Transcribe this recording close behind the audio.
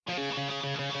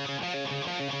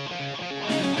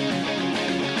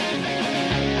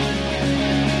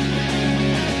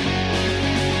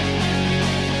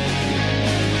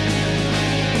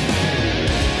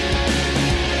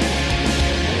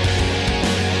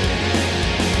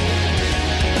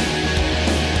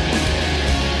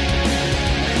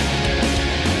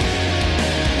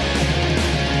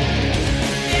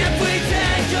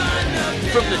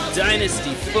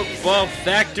Dynasty Football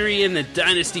Factory and the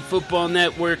Dynasty Football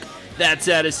Network. That's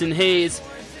Addison Hayes.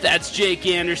 That's Jake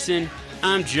Anderson.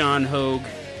 I'm John Hogue.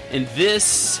 And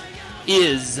this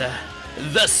is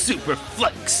the Super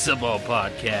Flexible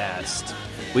Podcast.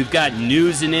 We've got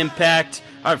news and impact.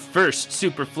 Our first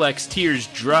Super Flex tiers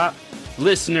drop.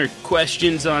 Listener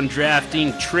questions on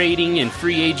drafting, trading, and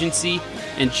free agency.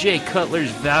 And Jay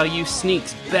Cutler's value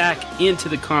sneaks back into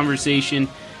the conversation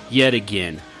yet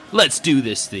again. Let's do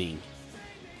this thing.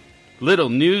 Little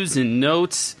news and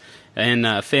notes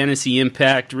and fantasy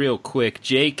impact real quick.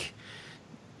 Jake,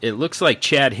 it looks like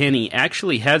Chad Henne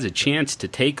actually has a chance to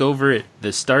take over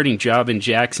the starting job in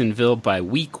Jacksonville by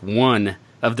week 1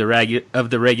 of the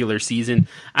regular season.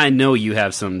 I know you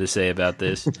have something to say about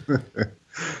this.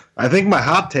 I think my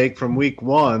hot take from week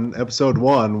 1, episode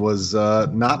 1, was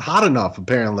not hot enough,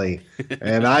 apparently.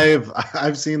 And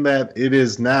I've seen that it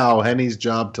is now Henne's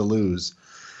job to lose.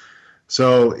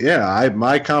 So yeah,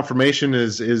 my confirmation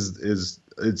is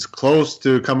it's close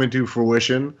to coming to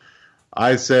fruition.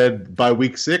 I said by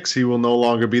week 6 he will no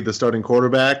longer be the starting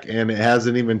quarterback, and it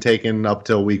hasn't even taken up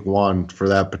till week 1 for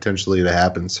that potentially to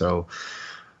happen. So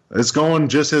it's going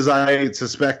just as I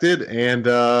suspected, and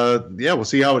we'll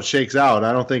see how it shakes out.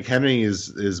 I don't think Henne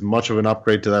is much of an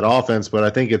upgrade to that offense, but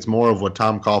I think it's more of what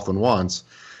Tom Coughlin wants,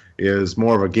 is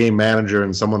more of a game manager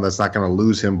and someone that's not going to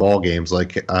lose him ball games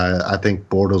like I think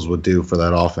Bortles would do for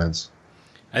that offense.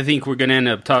 I think we're going to end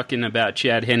up talking about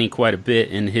Chad Henne quite a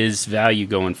bit and his value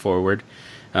going forward,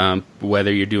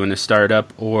 whether you're doing a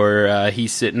startup or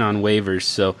he's sitting on waivers.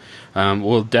 So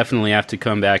we'll definitely have to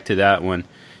come back to that one.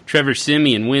 Trevor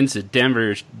Siemian wins the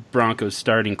Denver Broncos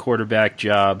starting quarterback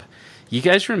job. You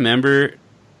guys remember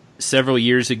several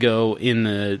years ago in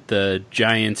the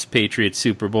Giants-Patriots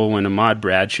Super Bowl when Ahmad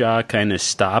Bradshaw kind of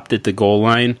stopped at the goal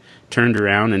line, turned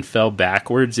around, and fell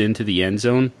backwards into the end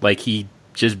zone like he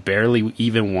just barely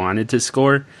even wanted to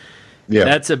score? Yeah.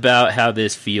 That's about how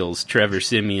this feels, Trevor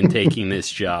Siemian taking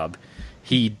this job.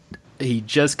 He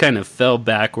just kind of fell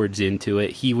backwards into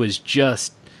it. He was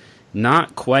just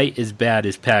not quite as bad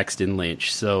as Paxton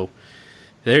Lynch. So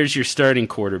there's your starting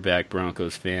quarterback,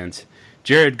 Broncos fans.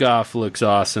 Jared Goff looks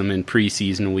awesome in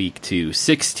preseason week 2.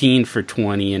 16 for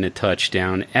 20 and a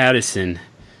touchdown. Addison,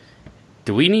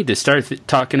 do we need to start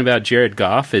talking about Jared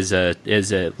Goff as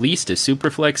at least a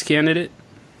super flex candidate?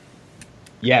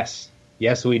 Yes,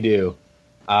 we do.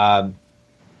 Man,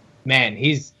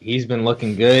 he's been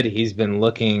looking good. He's been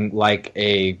looking like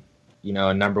a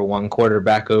number 1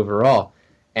 quarterback overall.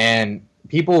 And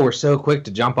people were so quick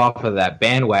to jump off of that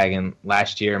bandwagon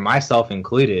last year, myself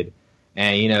included.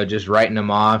 And, just writing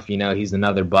him off, he's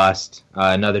another bust,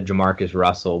 another Jamarcus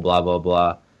Russell, blah, blah,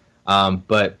 blah.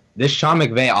 But this Sean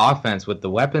McVay offense with the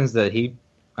weapons that he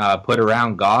put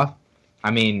around Goff,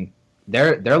 I mean,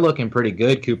 they're looking pretty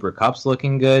good. Cooper Kupp's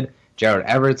looking good. Gerald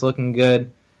Everett's looking good.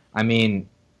 I mean,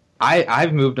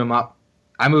 I've moved him up.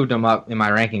 I moved him up in my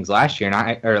rankings last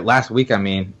year, or last week,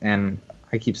 and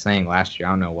I keep saying last year.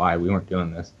 I don't know why. We weren't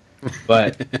doing this.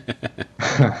 But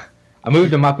I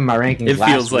moved him up in my rankings last week.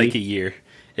 It feels like a year.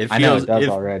 I know it does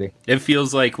already. It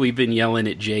feels like we've been yelling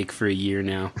at Jake for a year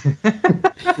now.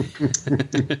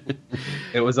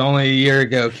 It was only a year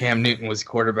ago Cam Newton was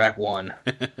quarterback 1.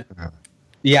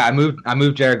 Yeah, I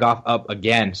moved Jared Goff up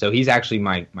again, so he's actually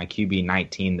my QB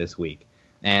 19 this week.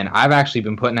 And I've actually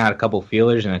been putting out a couple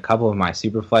feelers in a couple of my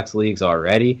Superflex leagues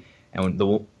already. And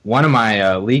one of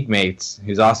my league mates,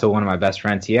 who's also one of my best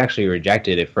friends, he actually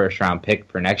rejected a first-round pick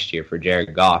for next year for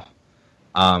Jared Goff.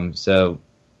 So,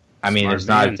 I mean, it's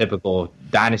not a typical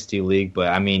dynasty league, but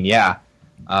I mean, yeah.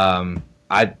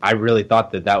 I really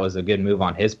thought that was a good move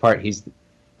on his part.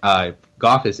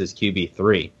 Goff is his QB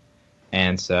 3.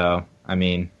 And so, I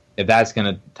mean, if that's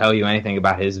going to tell you anything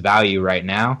about his value right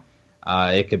now,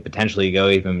 it could potentially go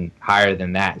even higher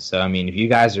than that. So, I mean, if you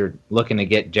guys are looking to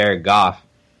get Jared Goff,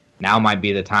 now might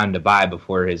be the time to buy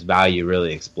before his value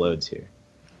really explodes here.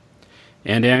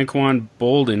 And Anquan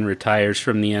Boldin retires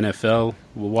from the NFL,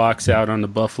 walks out on the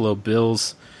Buffalo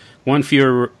Bills. One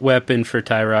fewer weapon for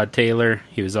Tyrod Taylor.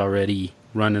 He was already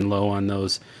running low on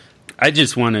those. I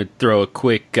just want to throw a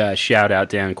quick shout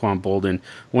out to Anquan Boldin,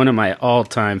 one of my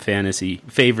all-time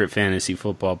favorite fantasy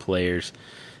football players.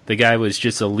 The guy was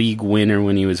just a league winner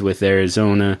when he was with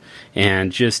Arizona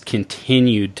and just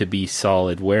continued to be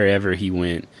solid wherever he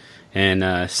went.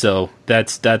 And so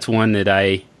that's one that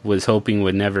I was hoping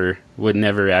would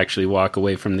never actually walk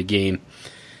away from the game.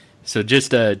 So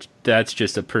that's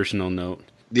just a personal note.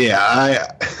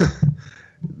 Yeah,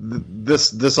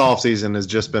 this offseason has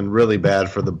just been really bad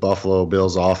for the Buffalo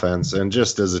Bills offense and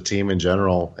just as a team in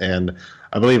general. And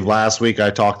I believe last week I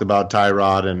talked about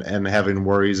Tyrod and having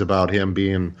worries about him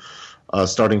being a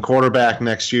starting quarterback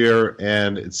next year.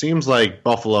 And it seems like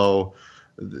Buffalo,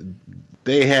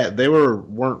 they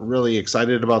weren't really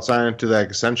excited about signing to that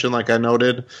extension, like I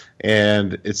noted.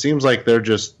 And it seems like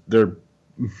they're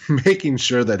making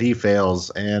sure that he fails.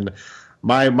 And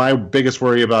my biggest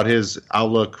worry about his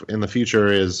outlook in the future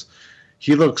is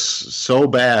he looks so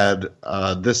bad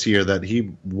this year that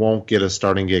he won't get a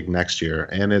starting gig next year.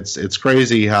 And it's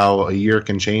crazy how a year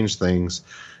can change things.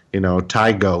 You know,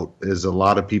 Ty Goat, as a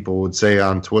lot of people would say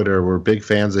on Twitter, we're big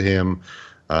fans of him,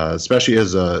 especially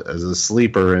as a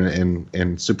sleeper in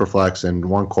Superflex and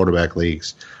one quarterback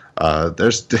leagues.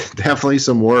 There's definitely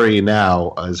some worry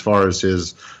now as far as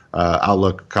his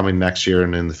outlook coming next year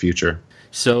and in the future.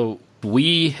 So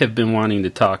we have been wanting to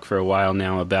talk for a while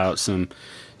now about some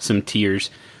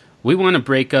tiers. We want to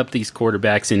break up these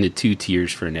quarterbacks into 2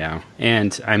 tiers for now.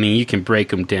 And, I mean, you can break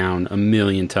them down a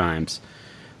million times.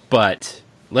 But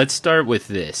let's start with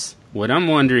this. What I'm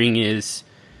wondering is,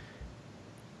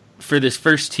 for this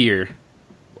first tier,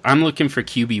 I'm looking for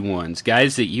QB1s,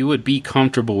 guys that you would be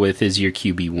comfortable with as your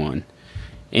QB1.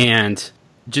 And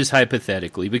just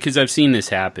hypothetically, because I've seen this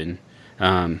happen,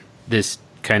 this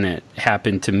kind of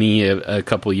happened to me a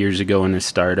couple years ago in a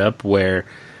startup where,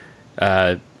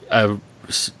 I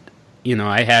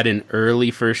had an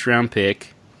early first round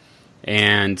pick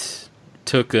and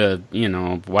took a,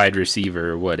 wide receiver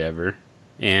or whatever.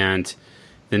 And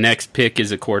the next pick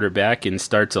is a quarterback and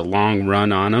starts a long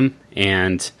run on him.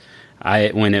 And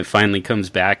when it finally comes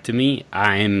back to me,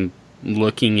 I'm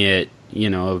looking at,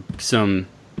 some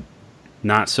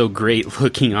not so great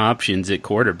looking options at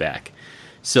quarterback.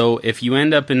 So if you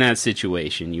end up in that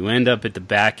situation, you end up at the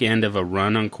back end of a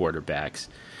run on quarterbacks.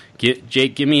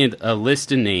 Jake, give me a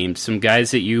list of names, some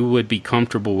guys that you would be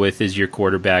comfortable with as your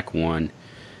quarterback 1.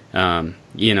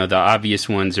 The obvious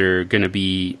ones are going to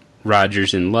be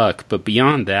Rodgers and Luck, but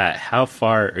beyond that, how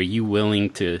far are you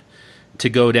willing to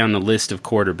go down the list of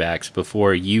quarterbacks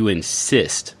before you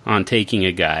insist on taking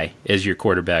a guy as your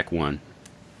quarterback 1?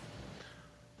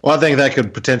 Well, I think that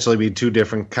could potentially be 2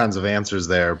 different kinds of answers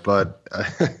there. But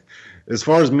as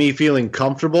far as me feeling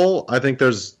comfortable, I think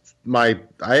I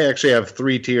actually have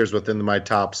 3 tiers within my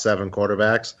top 7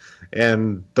 quarterbacks,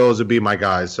 and those would be my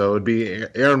guys. So it would be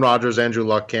Aaron Rodgers, Andrew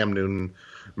Luck, Cam Newton,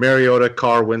 Mariota,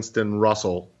 Carr, Winston,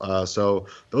 Russell. So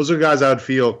those are guys I would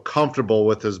feel comfortable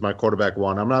with as my quarterback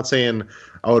 1. I'm not saying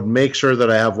I would make sure that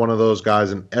I have one of those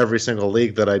guys in every single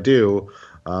league that I do.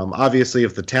 Obviously,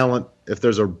 if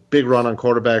there's a big run on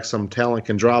quarterback, some talent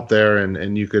can drop there,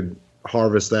 and you could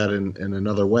harvest that in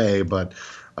another way. But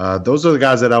those are the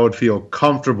guys that I would feel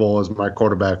comfortable as my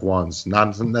quarterback 1s.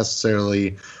 Not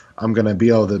necessarily I'm going to be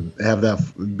able to have that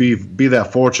be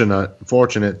that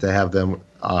fortunate to have them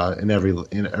in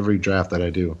every draft that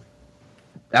I do.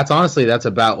 That's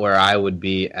about where I would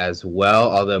be as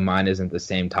well, although mine isn't the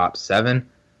same top 7.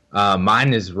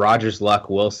 Mine is Rodgers, Luck,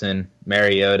 Wilson,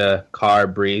 Mariota, Carr,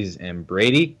 Breeze, and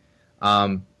Brady.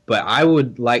 But I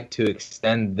would like to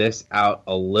extend this out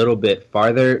a little bit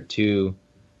farther to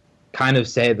kind of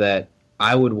say that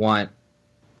I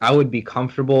would be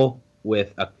comfortable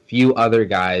with a few other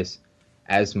guys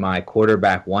as my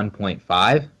quarterback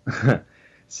 1.5.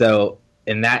 So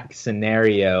in that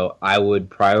scenario, I would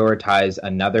prioritize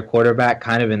another quarterback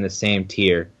kind of in the same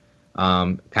tier,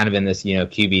 kind of in this,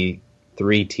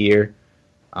 QB3 tier.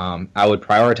 I would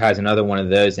prioritize another one of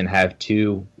those and have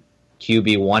 2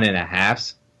 QB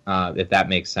 1.5s, if that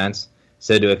makes sense.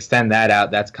 So to extend that out,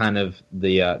 that's kind of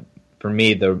for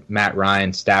me, the Matt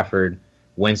Ryan, Stafford,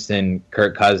 Winston,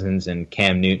 Kirk Cousins, and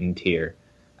Cam Newton tier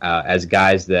as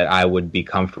guys that I would be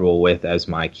comfortable with as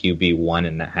my QB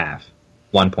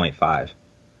 1.5.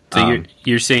 So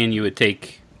you're saying you would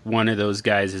take one of those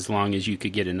guys as long as you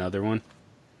could get another one?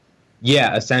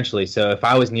 Yeah, essentially. So if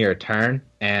I was near a turn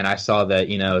and I saw that,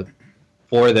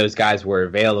 4 of those guys were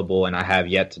available and I have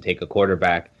yet to take a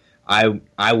quarterback,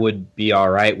 I would be all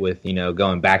right with,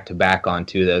 going back to back on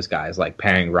 2 of those guys, like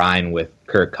pairing Ryan with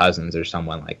Kirk Cousins or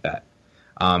someone like that.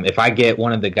 If I get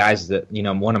one of the guys that,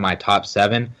 one of my top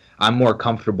 7, I'm more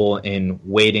comfortable in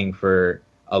waiting for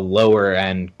a lower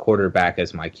end quarterback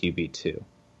as my QB2.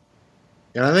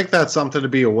 And I think that's something to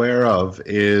be aware of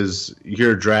is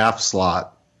your draft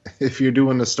slot. If you're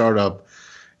doing a startup,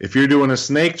 if you're doing a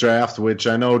snake draft, which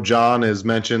I know John has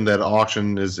mentioned that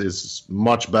auction is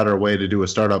much better way to do a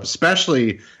startup,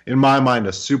 especially in my mind,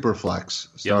 a super flex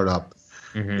startup.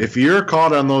 If you're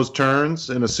caught on those turns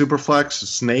in a superflex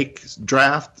snake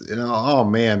draft, oh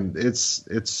man, it's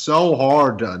so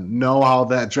hard to know how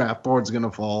that draft board's going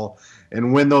to fall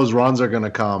and when those runs are going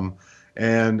to come.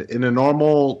 And in a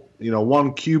normal,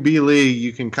 one QB league,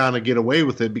 you can kind of get away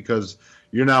with it because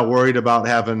you're not worried about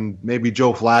having maybe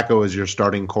Joe Flacco as your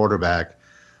starting quarterback.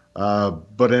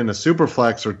 But in a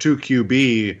superflex or 2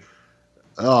 QB,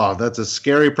 oh, that's a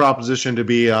scary proposition to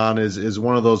be on. Is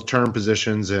one of those turn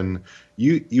positions, and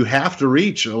you have to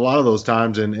reach a lot of those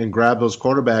times and grab those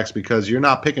quarterbacks because you're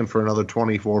not picking for another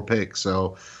 24 picks.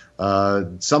 So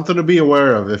something to be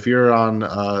aware of if you're on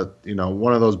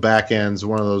one of those back ends,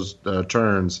 one of those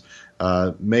turns.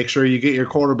 Make sure you get your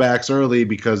quarterbacks early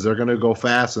because they're going to go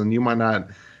fast, and you might not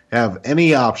have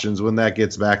any options when that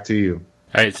gets back to you.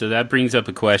 All right, so that brings up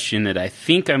a question that I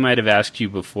think I might have asked you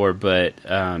before, but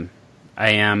I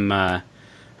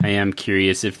am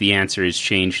curious if the answer has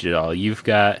changed at all. You've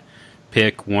got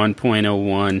pick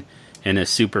 1.01 in a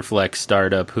Superflex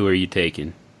startup. Who are you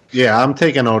taking? Yeah, I'm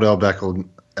taking Odell Beckham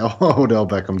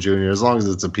Jr. as long as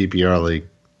it's a PPR league.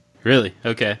 Really?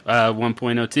 Okay.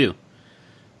 1.02.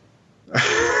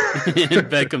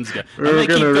 Beckham's got. We're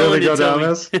going to really go down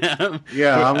this?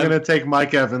 Yeah, I'm going to take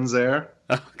Mike Evans there.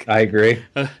 Okay. I agree.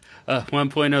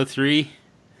 1.03.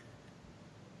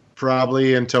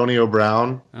 Probably Antonio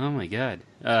Brown. Oh my God!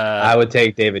 I would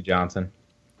take David Johnson.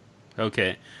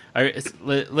 Okay, all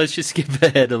right. Let's just skip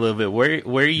ahead a little bit.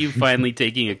 Where are you finally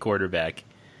taking a quarterback?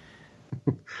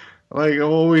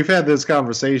 We've had this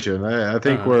conversation. I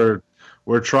think we're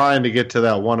trying to get to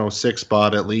that 106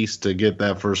 spot at least to get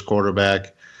that first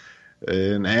quarterback.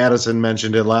 And Addison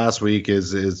mentioned it last week.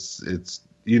 It's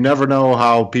you never know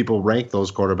how people rank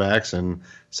those quarterbacks, and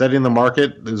setting the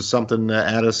market is something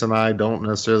that Addis and I don't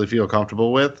necessarily feel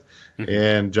comfortable with.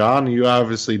 And John, you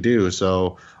obviously do.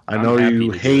 So I know you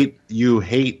hate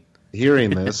hearing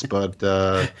this, but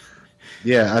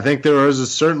yeah, I think there is a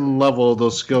certain level of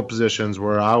those skill positions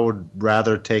where I would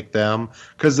rather take them.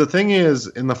 Because the thing is,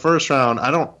 in the first round,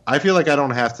 I feel like I don't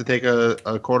have to take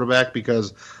a quarterback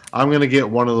because I'm going to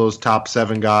get one of those top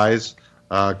 7 guys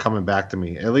coming back to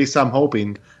me. At least I'm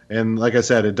hoping. And like I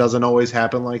said, it doesn't always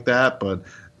happen like that, but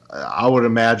I would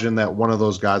imagine that one of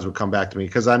those guys would come back to me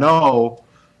because I know,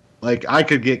 like, I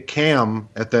could get Cam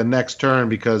at the next turn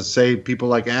because, say, people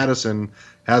like Addison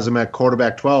has him at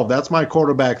quarterback 12. That's my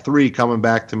quarterback 3 coming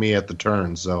back to me at the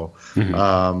turn. So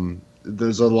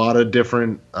there's a lot of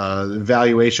different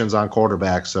evaluations on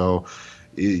quarterbacks. So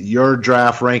your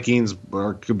draft rankings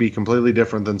could be completely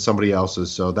different than somebody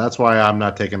else's. So that's why I'm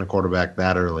not taking a quarterback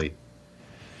that early.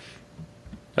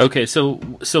 Okay, so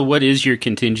what is your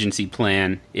contingency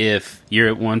plan if you're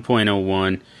at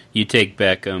 1.01, you take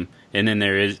Beckham, and then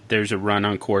there's a run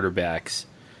on quarterbacks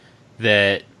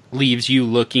that leaves you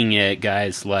looking at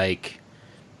guys like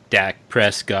Dak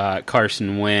Prescott,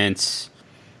 Carson Wentz,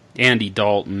 Andy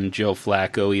Dalton, Joe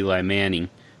Flacco, Eli Manning.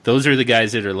 Those are the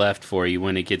guys that are left for you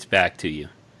when it gets back to you.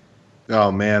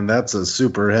 Oh, man, that's a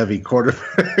super heavy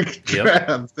quarterback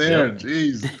draft there. Yep.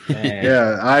 Jeez. Man.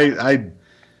 Yeah,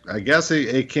 I guess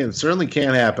it certainly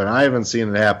can happen. I haven't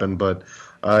seen it happen, but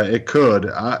it could.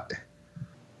 I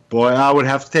would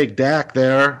have to take Dak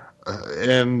there,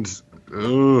 and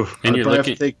I'd probably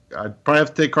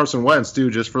have to take Carson Wentz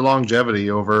too, just for longevity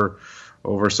over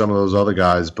some of those other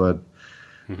guys. But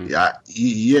yeah,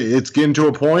 it's getting to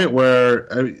a point where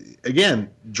again,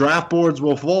 draft boards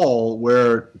will fall.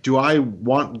 Where do I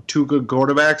want 2 good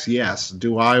quarterbacks? Yes.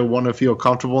 Do I want to feel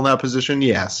comfortable in that position?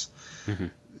 Yes. Mm-hmm.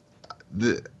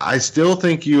 I still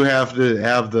think you have to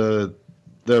have the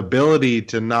ability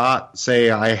to not say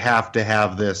I have to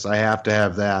have this, I have to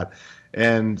have that,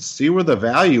 and see where the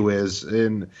value is.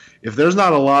 And if there's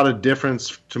not a lot of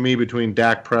difference to me between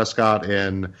Dak Prescott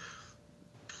and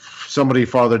somebody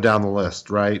farther down the list,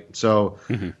 right? So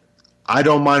I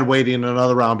don't mind waiting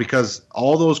another round because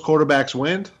all those quarterbacks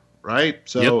went, right?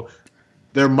 So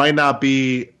there might not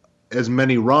be as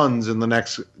many runs in the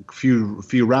next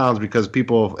few rounds because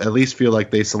people at least feel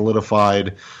like they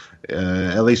solidified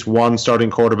at least one starting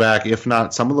quarterback. If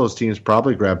not, some of those teams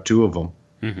probably grab 2 of them.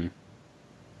 Mm-hmm.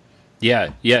 Yeah,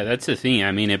 that's the thing.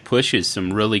 I mean, it pushes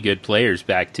some really good players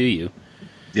back to you.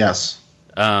 Yes.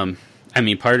 I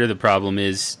mean, part of the problem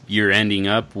is you're ending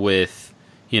up with,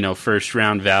 first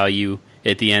round value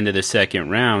at the end of the second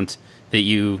round that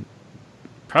you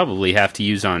probably have to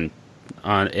use on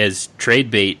as trade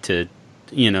bait to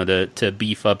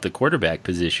beef up the quarterback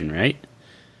position, right?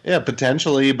 Yeah,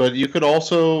 potentially, but you could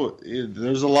also.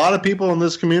 There's a lot of people in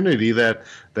this community that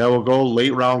will go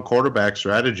late round quarterback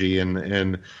strategy,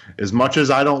 and as much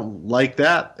as I don't like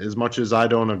that, as much as I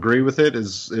don't agree with it,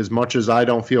 as much as I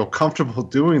don't feel comfortable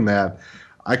doing that,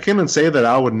 I couldn't say that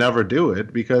I would never do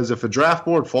it, because if a draft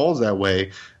board falls that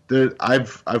way,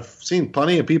 I've seen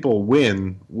plenty of people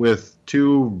win with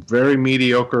two very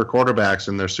mediocre quarterbacks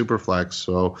in their super flex.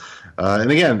 So,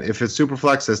 and again, if it's super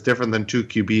flex, that's different than 2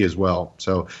 QB as well.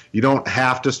 So you don't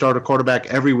have to start a quarterback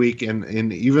every week,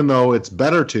 and even though it's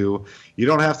better to, you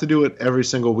don't have to do it every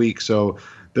single week. So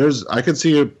I could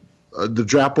see the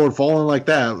draft board falling like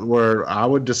that, where I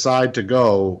would decide to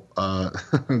go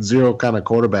zero kind of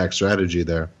quarterback strategy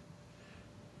there.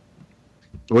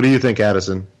 What do you think,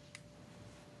 Addison?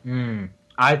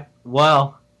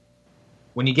 Well,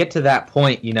 when you get to that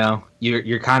point,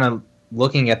 you're kind of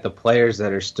looking at the players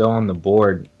that are still on the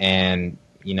board, and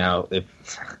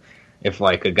if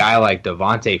like a guy like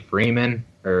Devontae Freeman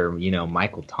or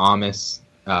Michael Thomas,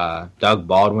 Doug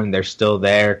Baldwin, they're still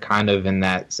there, kind of in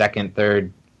that second,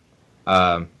 third,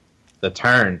 the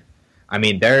turn. I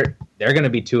mean, they're going to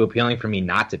be too appealing for me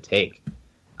not to take.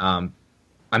 I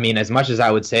mean, as much as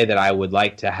I would say that I would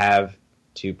like to have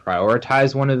to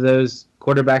prioritize one of those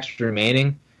quarterbacks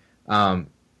remaining, I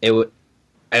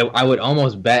would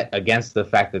almost bet against the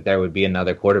fact that there would be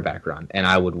another quarterback run, and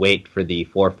I would wait for the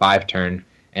 4-5 turn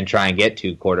and try and get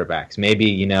two quarterbacks.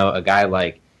 Maybe a guy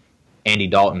like Andy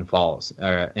Dalton falls,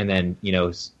 and then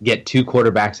get two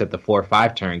quarterbacks at the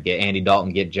 4-5 turn, get Andy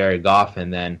Dalton, get Jared Goff,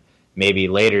 and then maybe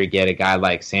later get a guy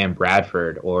like Sam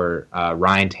Bradford or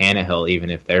Ryan Tannehill, even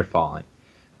if they're falling.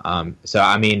 So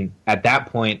I mean, at that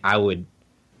point, I would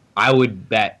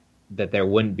bet that there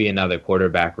wouldn't be another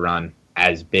quarterback run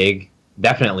as big,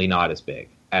 definitely not as big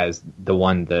as the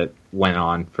one that went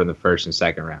on from the first and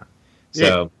second round.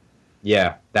 So,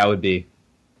 yeah, that would be.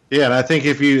 Yeah, and I think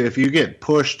if you get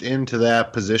pushed into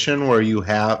that position where you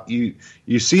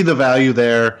see the value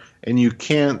there, and you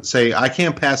can't say, I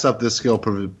can't pass up this skill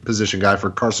position guy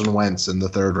for Carson Wentz in the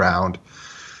third round,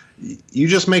 you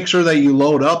just make sure that you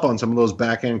load up on some of those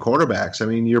back-end quarterbacks. I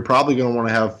mean, you're probably going to want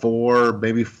to have 4,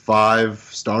 maybe 5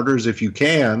 starters if you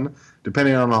can,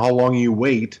 depending on how long you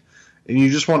wait. And you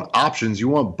just want options. You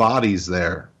want bodies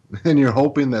there. And you're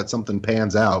hoping that something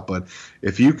pans out. But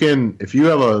if you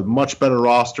have a much better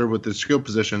roster with the skill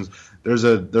positions, there's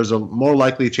a more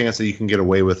likely chance that you can get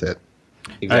away with it.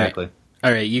 Exactly.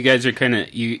 All right. You guys are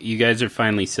you guys are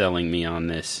finally selling me on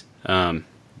this. I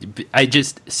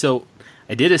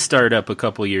did a startup a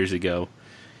couple years ago.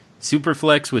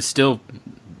 Superflex was still,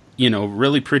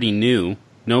 really pretty new.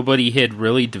 Nobody had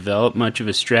really developed much of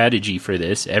a strategy for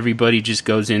this. Everybody just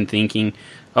goes in thinking,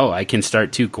 oh, I can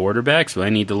start 2 quarterbacks, well, I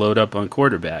need to load up on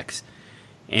quarterbacks.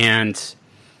 And,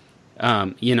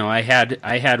 I had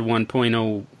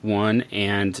 1.01,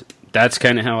 and that's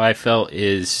kind of how I felt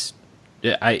I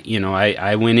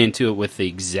went into it with the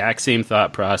exact same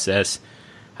thought process.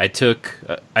 I took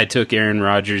Aaron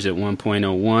Rodgers at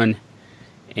 1.01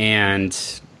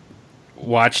 and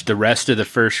watched the rest of the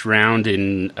first round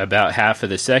and about half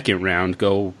of the second round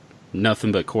go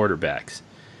nothing but quarterbacks.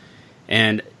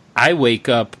 And I wake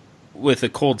up with a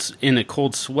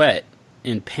cold sweat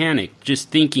and panic just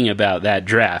thinking about that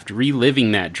draft,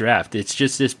 reliving that draft. It's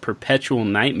just this perpetual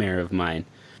nightmare of mine.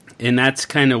 And that's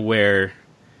kind of where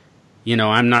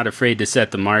I'm not afraid to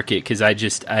set the market, because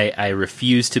I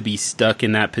refuse to be stuck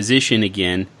in that position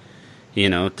again,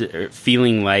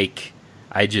 feeling like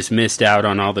I just missed out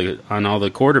on all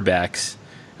the quarterbacks,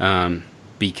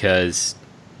 because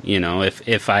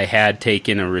if I had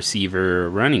taken a receiver or a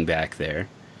running back there,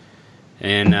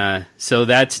 and so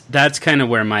that's kind of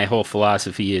where my whole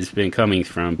philosophy has been coming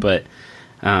from. But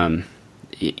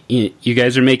you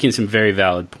guys are making some very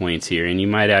valid points here, and you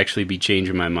might actually be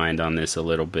changing my mind on this a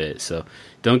little bit. So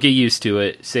don't get used to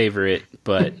it, savor it.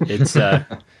 But it's, I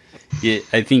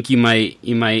think you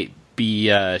might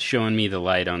be showing me the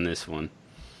light on this one.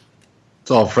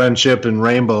 It's all friendship and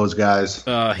rainbows, guys.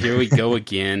 Oh, here we go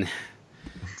again.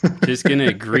 Just gonna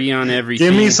agree on everything.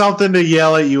 Give me something to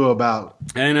yell at you about.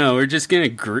 I know, we're just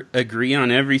gonna agree on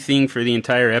everything for the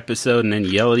entire episode, and then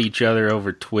yell at each other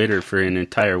over Twitter for an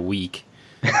entire week.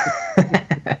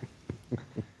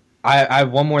 I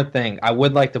have one more thing. I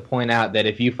would like to point out that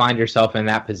if you find yourself in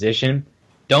that position,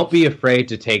 don't be afraid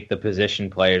to take the position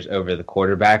players over the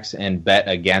quarterbacks and bet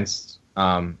against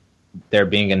there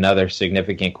being another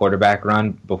significant quarterback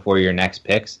run before your next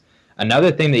picks.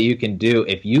 Another thing that you can do,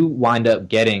 if you wind up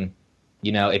getting,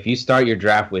 if you start your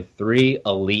draft with 3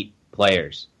 elite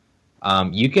players,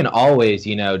 you can always,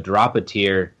 drop a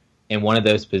tier in one of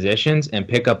those positions and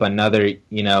pick up another,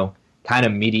 kind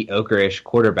of mediocre-ish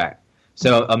quarterback.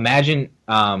 So imagine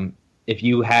if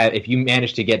you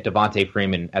managed to get Devontae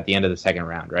Freeman at the end of the second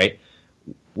round, right?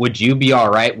 Would you be all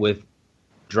right with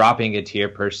dropping a tier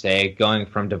per se, going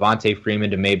from Devontae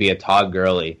Freeman to maybe a Todd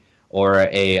Gurley or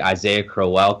a Isaiah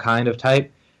Crowell kind of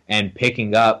type, and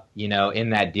picking up, in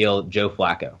that deal, Joe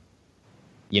Flacco?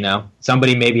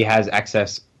 Somebody maybe has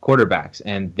excess quarterbacks,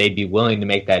 and they'd be willing to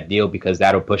make that deal because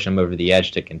that'll push them over the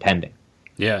edge to contending.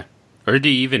 Yeah. Or do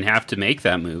you even have to make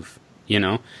that move?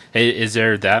 Is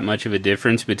there that much of a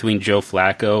difference between Joe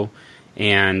Flacco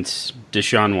and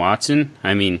Deshaun Watson?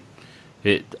 I mean,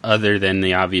 other than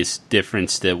the obvious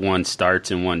difference that one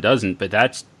starts and one doesn't, but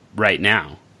that's right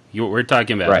now. We're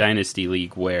talking about Dynasty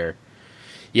League where,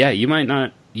 you might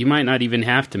not even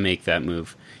have to make that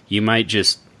move. You might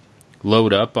just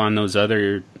load up on those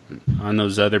other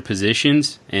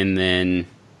positions, and then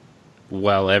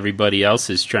while everybody else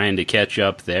is trying to catch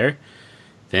up there,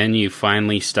 then you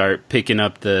finally start picking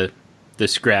up the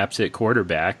scraps at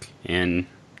quarterback, and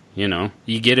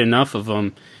you get enough of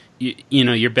them.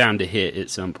 You're bound to hit at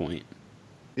some point.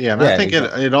 Yeah, and I think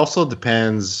it also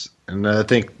depends, and I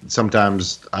think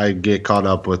sometimes I get caught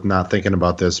up with not thinking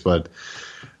about this, but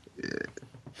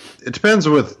it depends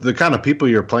with the kind of people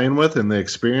you're playing with and the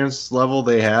experience level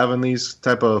they have in these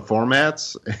type of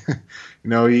formats.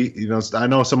 I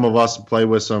know some of us play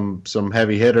with some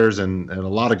heavy hitters and a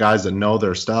lot of guys that know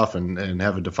their stuff and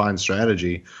have a defined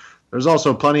strategy. There's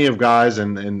also plenty of guys,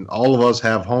 and all of us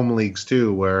have home leagues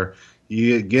too, where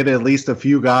you get at least a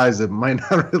few guys that might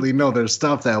not really know their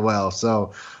stuff that well.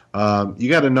 So you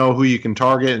got to know who you can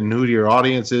target and who your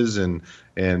audience is, and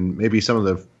maybe some of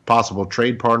the possible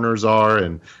trade partners are.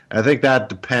 And I think that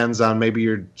depends on maybe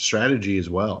your strategy as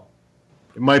well.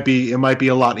 It might be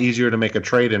a lot easier to make a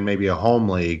trade in maybe a home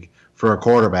league for a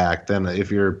quarterback than if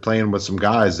you're playing with some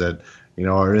guys that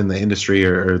are in the industry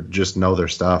or just know their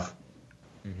stuff.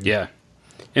 Yeah,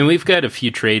 and we've got a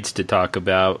few trades to talk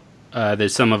about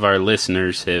that some of our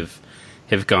listeners have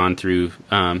gone through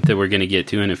that we're going to get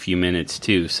to in a few minutes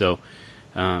too. So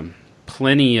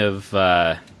plenty of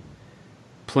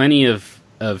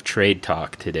trade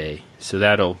talk today.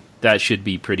 So that should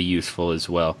be pretty useful as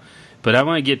well. But I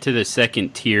want to get to the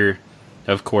second tier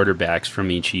of quarterbacks from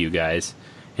each of you guys.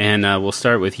 And we'll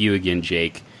start with you again,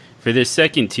 Jake. For this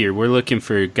second tier, we're looking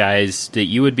for guys that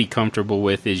you would be comfortable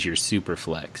with as your super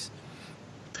flex.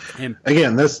 And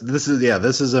again, this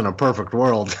is in a perfect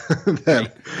world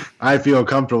that I feel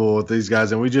comfortable with these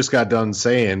guys. And we just got done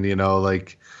saying,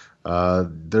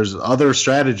 there's other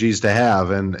strategies to have.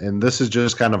 And this is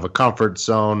just kind of a comfort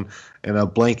zone and a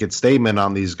blanket statement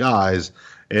on these guys.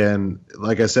 And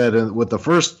like I said, with the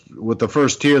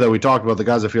first tier that we talked about, the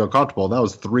guys that feel comfortable, that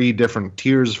was 3 different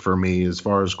tiers for me as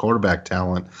far as quarterback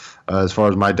talent, as far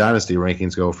as my dynasty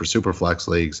rankings go for Superflex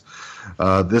leagues.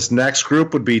 This next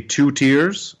group would be 2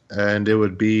 tiers, and it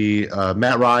would be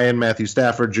Matt Ryan, Matthew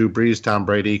Stafford, Drew Brees, Tom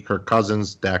Brady, Kirk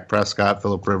Cousins, Dak Prescott,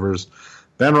 Phillip Rivers,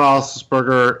 Ben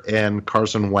Roethlisberger, and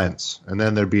Carson Wentz. And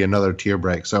then there'd be another tier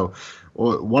break. So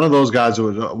one of those guys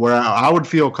where I would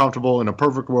feel comfortable in a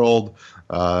perfect world,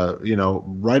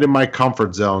 right in my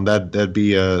comfort zone. That'd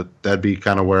be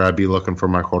kind of where I'd be looking for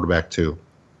my quarterback too.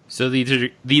 So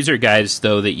these are guys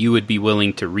though that you would be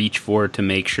willing to reach for to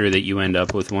make sure that you end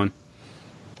up with one.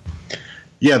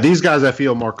 Yeah, these guys I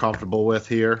feel more comfortable with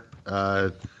here.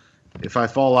 If I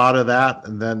fall out of that,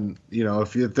 and then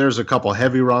if there's a couple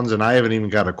heavy runs and I haven't even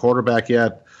got a quarterback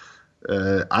yet,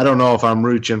 I don't know if I'm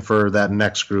reaching for that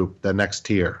next group, that next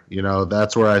tier.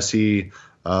 That's where I see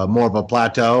more of a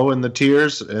plateau in the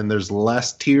tiers, and there's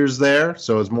less tiers there.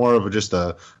 So it's more of just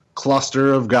a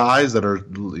cluster of guys that are,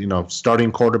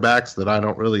 starting quarterbacks that I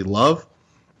don't really love.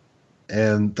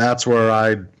 And that's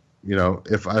where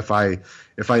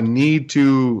if I need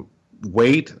to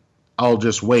wait, I'll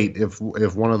just wait if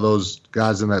one of those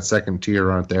guys in that second tier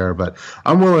aren't there. But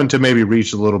I'm willing to maybe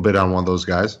reach a little bit on one of those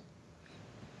guys.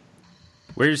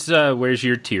 Where's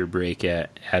your tier break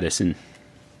at, Addison?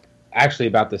 Actually,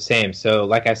 about the same. So,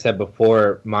 like I said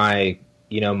before, my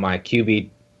QB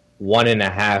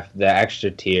 1.5, the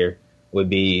extra tier would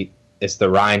be it's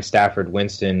the Ryan, Stafford,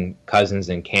 Winston, Cousins,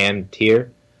 and Cam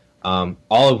tier. All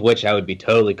of which I would be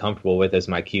totally comfortable with as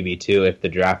my QB2 if the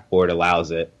draft board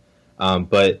allows it.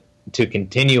 But to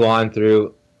continue on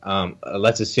through,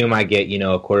 let's assume I get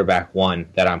a quarterback 1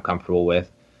 that I'm comfortable with.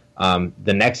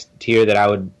 The next tier that I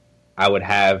would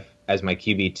have as my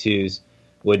QB2s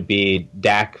would be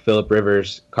Dak, Phillip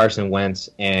Rivers, Carson Wentz,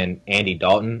 and Andy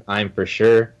Dalton. I'm for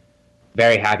sure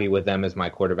very happy with them as my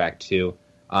quarterback 2.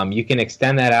 You can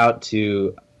extend that out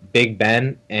to Big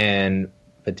Ben and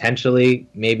potentially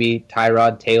maybe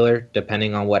Tyrod Taylor,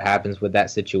 depending on what happens with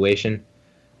that situation.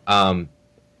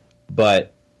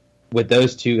 But with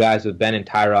those two guys, with Ben and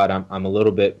Tyrod,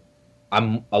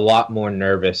 I'm a lot more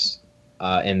nervous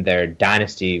in their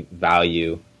dynasty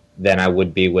value than I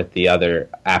would be with the other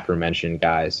aforementioned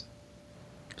guys.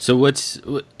 So what's,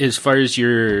 as far as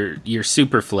your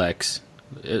super flex,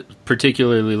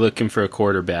 particularly looking for a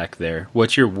quarterback there,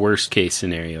 what's your worst case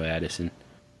scenario, Addison?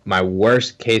 My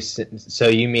worst case, so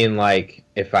you mean like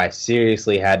if I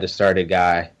seriously had to start a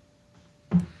guy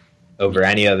over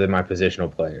any other of my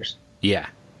positional players? Yeah.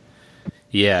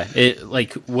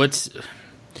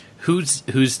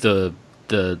 Who's the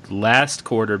last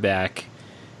quarterback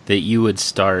that you would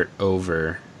start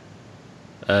over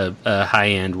a high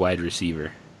end wide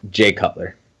receiver? Jay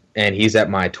Cutler, and he's at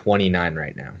my 29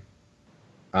 right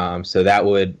now. So that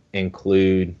would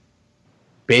include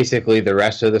basically the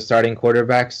rest of the starting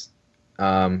quarterbacks.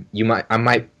 I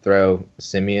might throw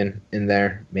Simeon in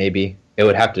there, maybe. It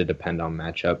would have to depend on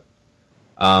matchup.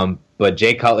 But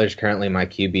Jay Cutler's currently my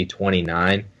QB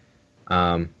 29.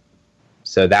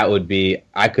 So that would be,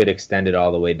 I could extend it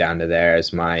all the way down to there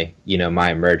as my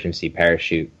emergency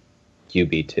parachute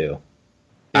QB 2.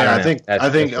 Yeah, I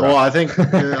think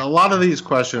a lot of these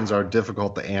questions are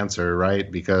difficult to answer,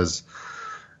 right? Because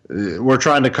we're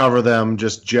trying to cover them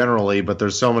just generally, but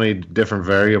there's so many different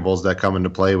variables that come into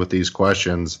play with these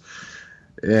questions.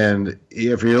 And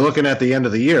if you're looking at the end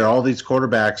of the year, all these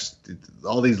quarterbacks,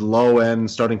 all these low-end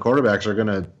starting quarterbacks are going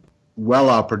to well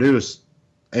outproduce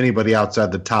anybody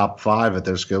outside the top 5 at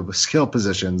their skill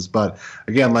positions. But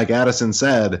again, like Addison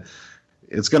said,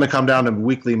 it's going to come down to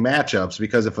weekly matchups,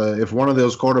 because if one of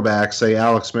those quarterbacks, say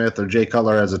Alex Smith or Jay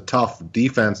Cutler, has a tough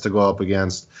defense to go up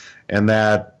against, and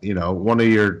that one of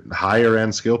your higher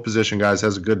end skill position guys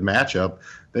has a good matchup,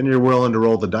 then you're willing to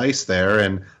roll the dice there.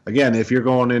 And again, if you're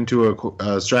going into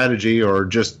a strategy, or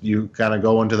just you kind of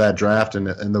go into that draft and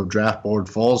the draft board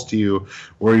falls to you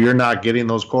where you're not getting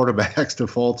those quarterbacks to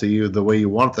fall to you the way you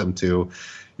want them to,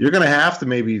 you're going to have to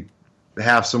maybe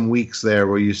have some weeks there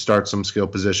where you start some skill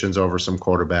positions over some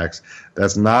quarterbacks.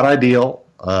 That's not ideal,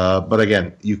 but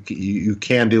again, you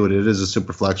can do it. It is a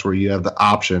super flex where you have the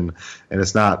option, and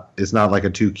it's not like a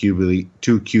two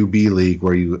QB league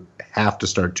where you have to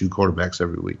start 2 quarterbacks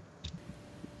every week.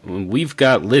 We've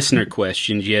got listener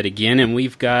questions yet again, and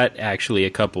we've got actually a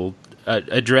couple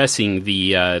addressing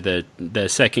the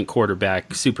second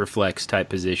quarterback super flex type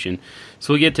position.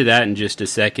 So we'll get to that in just a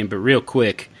second, but real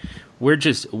quick,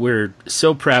 we're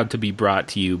so proud to be brought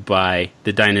to you by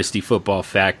the Dynasty Football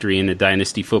Factory and the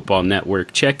Dynasty Football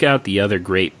Network. Check out the other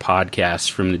great podcasts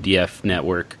from the DF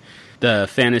Network. The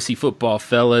Fantasy Football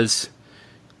Fellas,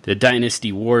 the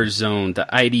Dynasty War Zone, the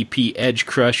IDP Edge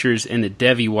Crushers, and the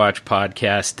Devy Watch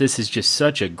podcast. This is just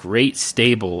such a great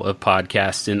stable of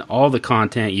podcasts and all the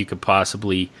content you could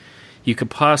possibly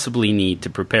need to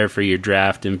prepare for your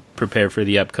draft and prepare for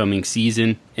the upcoming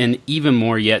season, and even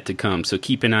more yet to come, so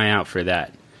keep an eye out for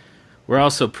that. We're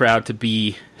also proud to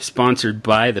be sponsored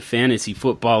by the Fantasy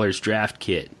Footballers Draft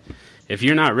Kit. If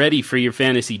you're not ready for your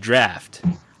fantasy draft,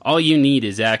 all you need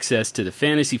is access to the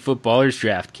Fantasy Footballers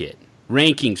Draft Kit.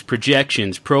 Rankings,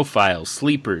 projections, profiles,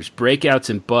 sleepers, breakouts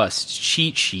and busts,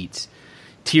 cheat sheets,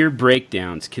 tier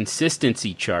breakdowns,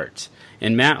 consistency charts,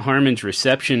 and Matt Harmon's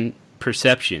reception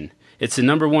perception. It's the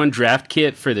 #1 draft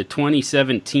kit for the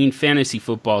 2017 fantasy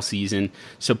football season,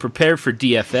 so prepare for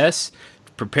DFS,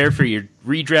 prepare for your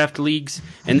redraft leagues,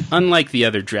 and unlike the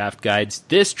other draft guides,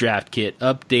 this draft kit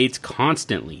updates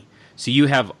constantly, so you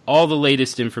have all the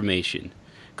latest information.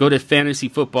 Go to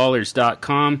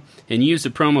fantasyfootballers.com and use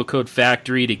the promo code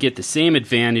FACTORY to get the same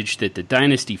advantage that the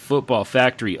Dynasty Football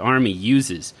Factory Army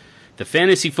uses. The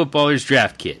Fantasy Footballers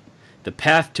Draft Kit. The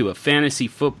path to a fantasy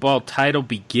football title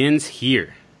begins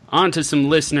here. On to some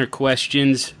listener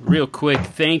questions. Real quick,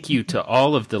 thank you to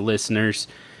all of the listeners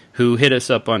who hit us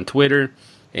up on Twitter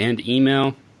and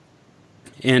email,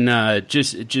 and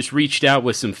just reached out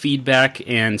with some feedback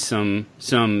and some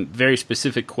very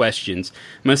specific questions.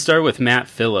 I'm going to start with Matt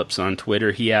Phillips on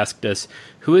Twitter. He asked us,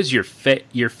 who is your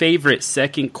favorite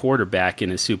second quarterback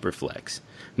in a Superflex?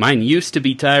 Mine used to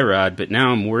be Tyrod, but now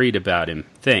I'm worried about him.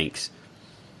 Thanks.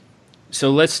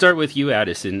 So let's start with you,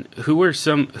 Addison. Who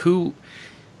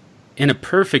in a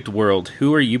perfect world,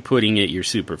 who are you putting at your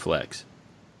Superflex?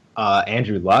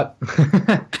 Andrew Luck,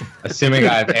 assuming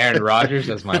I have Aaron Rodgers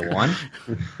as my 1.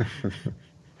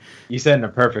 You said in a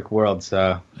perfect world,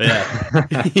 so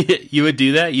yeah. You would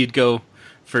do that? You'd go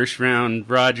first round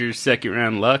Rodgers, second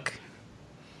round Luck?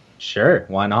 Sure,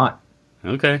 why not?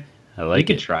 Okay, I like it.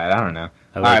 You could try it, I don't know.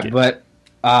 I like it. But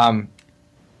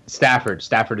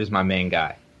Stafford is my main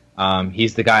guy.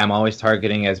 He's the guy I'm always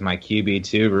targeting as my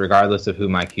QB2, regardless of who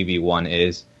my QB1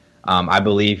 is. I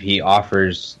believe he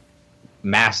offers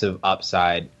massive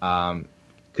upside.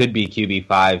 Could be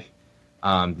QB5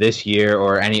 this year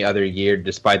or any other year,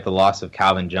 despite the loss of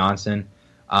Calvin Johnson.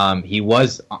 He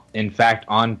was, in fact,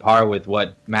 on par with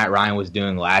what Matt Ryan was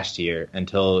doing last year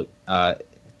until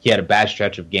he had a bad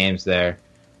stretch of games there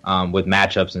with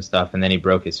matchups and stuff, and then he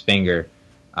broke his finger.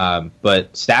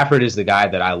 But Stafford is the guy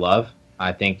that I love.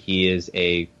 I think he is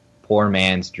a poor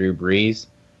man's Drew Brees.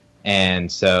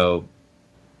 And so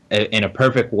in a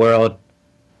perfect world,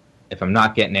 if I'm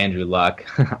not getting Andrew Luck,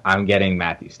 I'm getting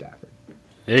Matthew Stafford.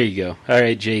 There you go. All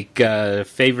right, Jake,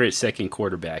 favorite second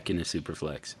quarterback in the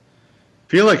Superflex? I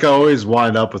feel like I always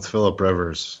wind up with Phillip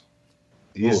Rivers.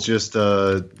 He's just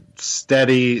a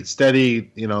steady,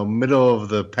 middle of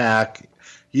the pack.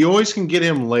 You always can get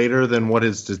him later than what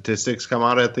his statistics come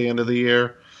out at the end of the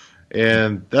year.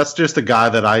 And that's just a guy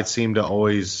that I seem to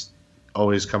always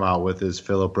come out with is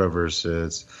Phillip Rivers.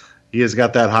 He has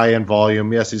got that high-end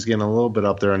volume. Yes, he's getting a little bit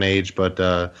up there in age, but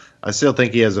I still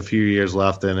think he has a few years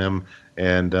left in him.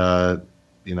 And,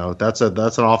 that's an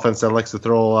offense that likes to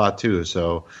throw a lot too.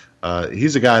 So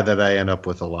he's a guy that I end up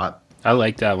with a lot. I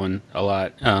like that one a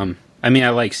lot. I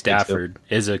like Stafford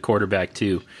as a quarterback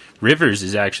too. Rivers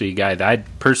is actually a guy that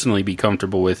I'd personally be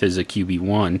comfortable with as a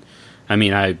QB1.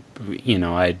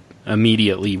 I'd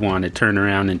immediately want to turn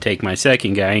around and take my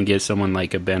second guy and get someone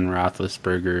like a Ben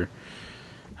Roethlisberger,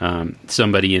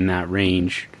 somebody in that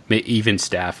range, even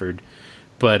Stafford.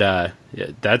 But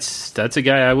that's a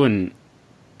guy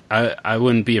I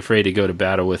wouldn't be afraid to go to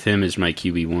battle with him as my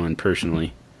QB1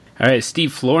 personally. All right,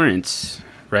 Steve Florence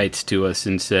writes to us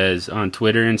and says on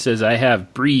Twitter I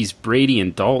have Breeze, Brady,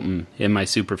 and Dalton in my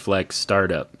Superflex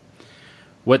startup.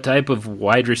 What type of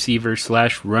wide receiver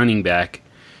 / running back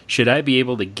should I be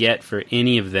able to get for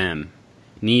any of them?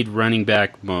 Need running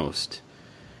back most.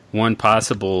 One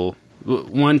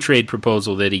trade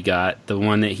proposal that he got, the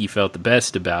one that he felt the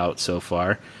best about so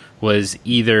far, was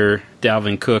either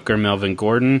Dalvin Cook or Melvin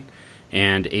Gordon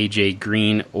and AJ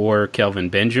Green or Kelvin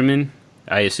Benjamin.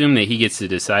 I assume that he gets to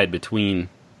decide between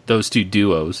those two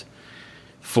duos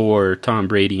for Tom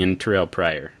Brady and Terrell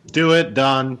Pryor. Do it,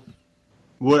 done.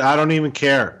 I don't even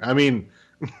care. I mean,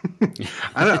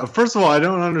 first of all, I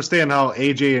don't understand how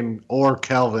AJ or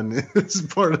Kelvin is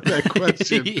part of that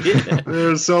question. Yeah.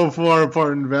 They're so far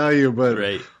apart in value, but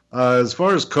right. As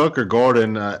far as Cook or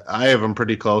Gordon, I have them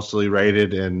pretty closely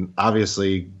rated, and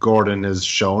obviously Gordon has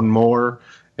shown more,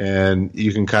 and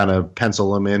you can kind of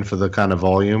pencil him in for the kind of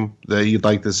volume that you'd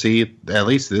like to see, at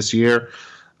least this year.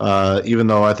 Even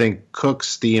though I think Cook's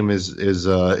steam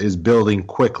is building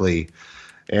quickly.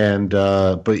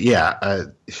 But yeah,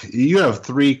 you have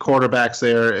three quarterbacks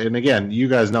there. And again, you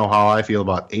guys know how I feel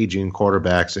about aging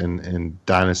quarterbacks in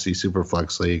Dynasty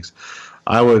Superflex leagues.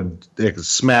 I would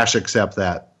smash accept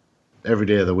that every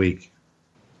day of the week.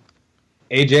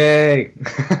 AJ!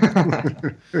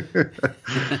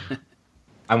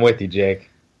 I'm with you, Jake.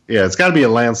 Yeah, it's got to be a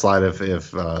landslide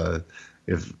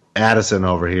if Addison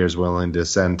over here is willing to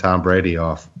send Tom Brady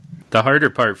off. The harder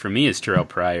part for me is Terrell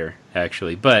Pryor,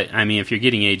 actually. But, if you're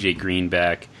getting A.J. Green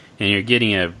back and you're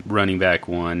getting a running back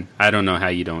one, I don't know how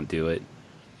you don't do it.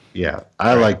 Yeah,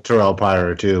 I like Terrell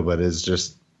Pryor too, but it's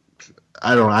just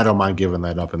I don't mind giving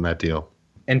that up in that deal.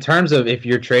 In terms of if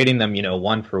you're trading them,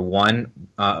 one for one,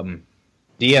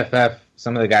 DFF,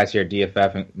 some of the guys here at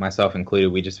DFF, myself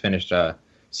included, we just finished a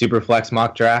Superflex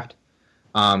mock draft.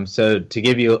 So to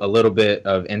give you a little bit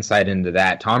of insight into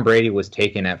that, Tom Brady was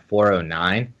taken at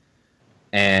 409.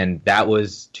 And that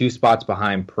was 2 spots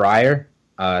behind Pryor,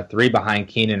 3 behind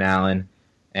Keenan Allen,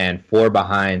 and 4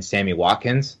 behind Sammy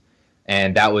Watkins.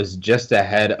 And that was just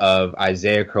ahead of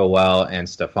Isaiah Crowell and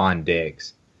Stephon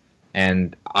Diggs.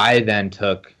 And I then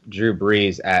took Drew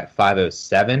Brees at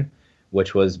 507,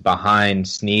 which was behind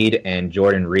Snead and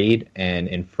Jordan Reed, and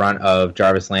in front of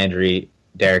Jarvis Landry,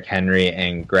 Derrick Henry,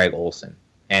 and Greg Olsen,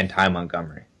 and Ty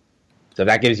Montgomery. So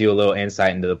that gives you a little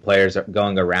insight into the players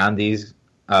going around these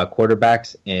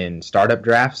quarterbacks in startup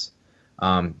drafts.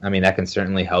 That can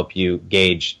certainly help you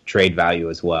gauge trade value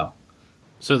as well.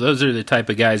 So those are the type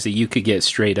of guys that you could get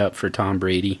straight up for Tom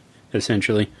Brady,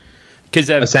 essentially.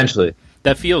 Essentially.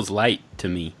 That feels light to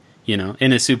me,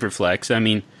 in a super flex.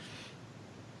 I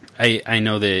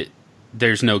know that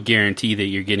there's no guarantee that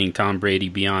you're getting Tom Brady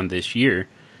beyond this year.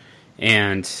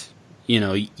 And,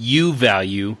 you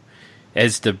value,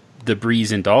 as the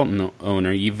Breeze and Dalton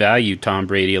owner, you value Tom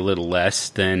Brady a little less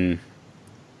than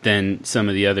some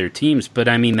of the other teams. But,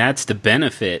 that's the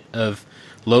benefit of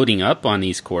loading up on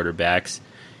these quarterbacks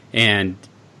and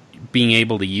being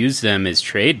able to use them as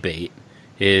trade bait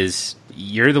is,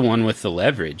 you're the one with the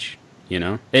leverage.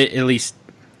 At least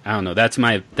I don't know.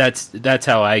 That's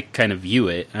how I kind of view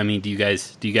it. I mean, do you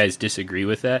guys disagree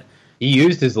with that? He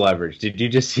used his leverage. Did you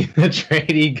just see the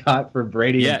trade he got for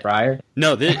Brady and Pryor?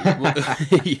 No,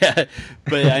 yeah,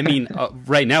 but I mean,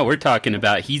 right now we're talking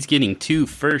about he's getting 2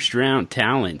 first-round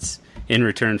talents in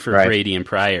return for Brady and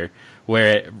Pryor,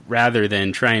 where rather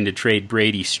than trying to trade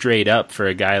Brady straight up for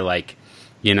a guy like,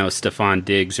 Stephon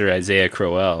Diggs or Isaiah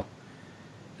Crowell,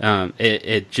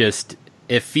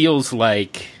 it feels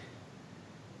like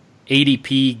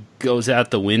ADP goes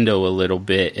out the window a little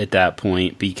bit at that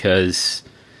point because,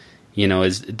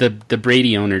 as the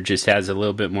Brady owner just has a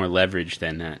little bit more leverage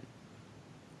than that.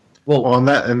 Well,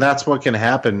 and that's what can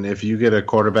happen if you get a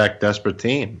quarterback desperate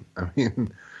team. I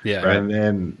mean, yeah, right.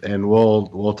 And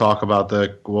we'll talk about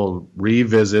we'll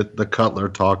revisit the Cutler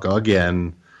talk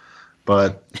again,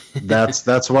 but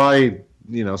that's why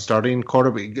starting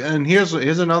quarterback. And here's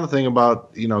another thing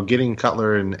about getting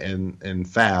Cutler and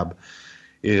Fab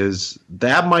is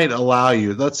that might allow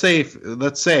you. Let's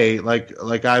say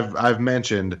like I've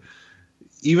mentioned,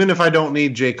 even if I don't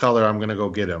need Jay Cutler, I'm going to go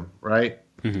get him, right?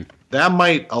 Mm-hmm. That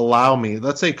might allow me.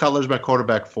 Let's say Cutler's my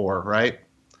quarterback 4, right?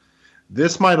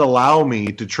 This might allow me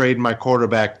to trade my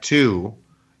quarterback 2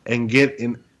 and get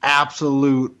an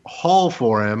absolute haul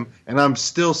for him, and I'm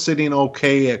still sitting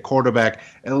okay at quarterback,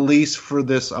 at least for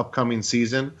this upcoming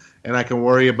season. And I can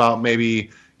worry about maybe,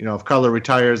 if Cutler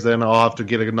retires, then I'll have to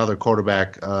get another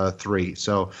quarterback 3.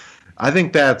 So I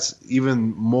think that's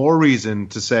even more reason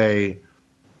to say,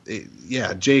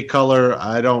 yeah, Jay Cutler,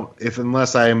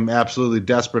 unless I'm absolutely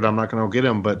desperate, I'm not going to get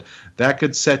him. But that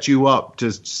could set you up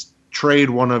to trade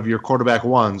one of your quarterback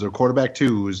 1s or quarterback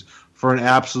 2s for an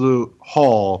absolute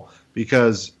haul,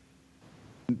 because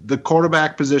the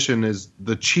quarterback position is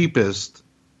the cheapest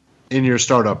in your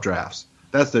startup drafts.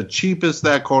 That's the cheapest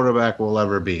that quarterback will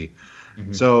ever be.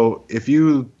 Mm-hmm. So if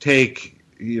you take,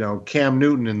 Cam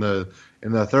Newton in the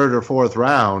 3rd or 4th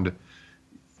round,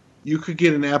 you could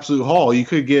get an absolute haul. You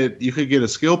could get a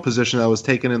skill position that was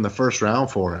taken in the 1st round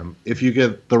for him if you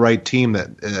get the right team that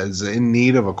is in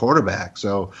need of a quarterback.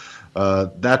 So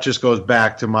that just goes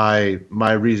back to my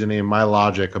reasoning, my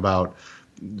logic about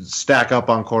stack up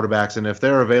on quarterbacks, and if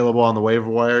they're available on the waiver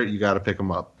wire, you got to pick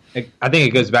them up. I think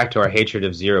it goes back to our hatred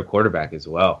of zero quarterback as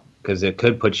well, because it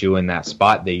could put you in that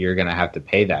spot that you're going to have to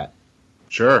pay that.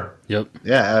 Sure. Yep.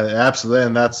 Yeah, absolutely,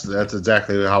 and that's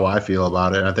exactly how I feel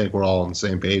about it. I think we're all on the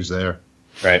same page there.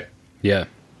 Right. Yeah.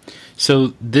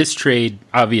 So this trade,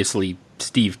 obviously,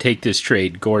 Steve, take this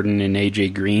trade, Gordon and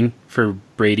AJ Green for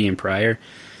Brady and Pryor.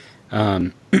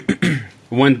 One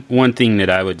thing that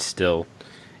I would still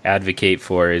advocate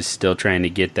for is still trying to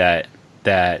get that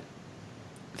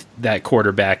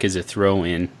quarterback as a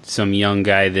throw-in, some young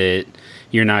guy that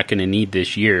you're not going to need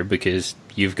this year because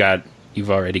you've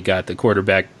already got the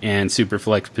quarterback and super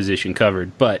flex position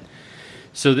covered. But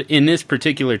so in this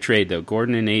particular trade, though,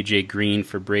 Gordon and AJ Green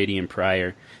for Brady and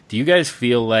Pryor, do you guys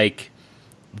feel like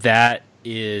that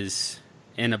is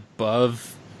an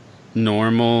above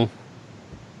normal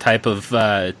type of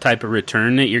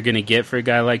return that you're going to get for a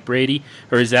guy like Brady,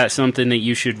 or is that something that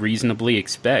you should reasonably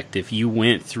expect if you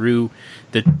went to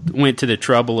the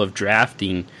trouble of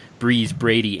drafting Breeze,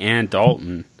 Brady, and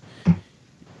Dalton?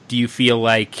 Do you feel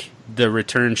like the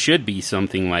return should be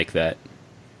something like that?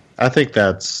 I think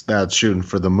that's shooting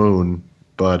for the moon,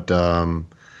 but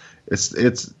it's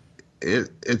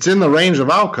in the range of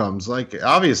outcomes. Like,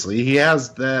 obviously, he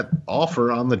has that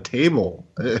offer on the table.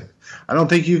 I don't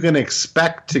think you can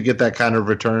expect to get that kind of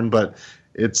return, but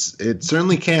it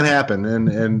certainly can happen.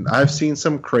 And I've seen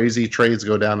some crazy trades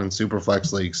go down in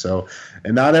Superflex leagues. So,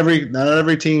 and not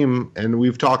every team, and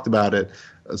we've talked about it.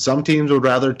 Some teams would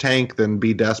rather tank than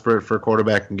be desperate for a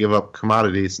quarterback and give up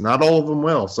commodities. Not all of them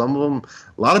will. Some of them,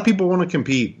 a lot of people want to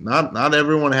compete. Not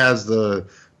everyone has the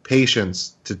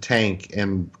patience to tank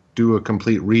and do a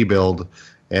complete rebuild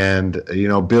and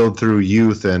build through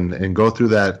youth and go through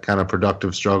that kind of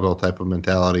productive struggle type of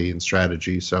mentality and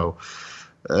strategy. So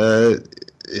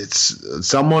it's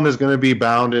someone is going to be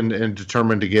bound and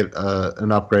determined to get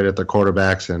an upgrade at their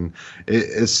quarterbacks. And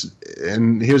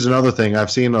here's another thing.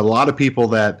 I've seen a lot of people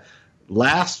that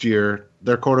last year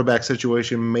their quarterback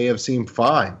situation may have seemed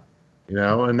fine,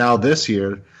 and now this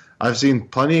year I've seen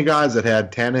plenty of guys that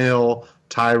had Tannehill,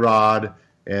 Tyrod,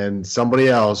 and somebody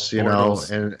else,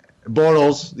 Bortles. And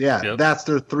Bortles, yeah, Yep. That's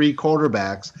their 3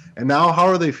 quarterbacks. And now how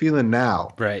are they feeling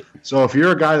now? Right. So if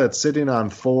you're a guy that's sitting on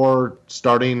 4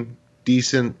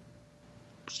 decent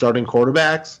starting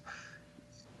quarterbacks,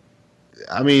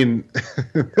 I mean,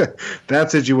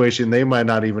 that situation, they might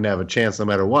not even have a chance no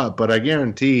matter what, but I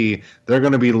guarantee they're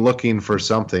going to be looking for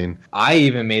something. I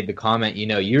even made the comment,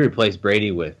 you replace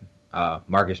Brady with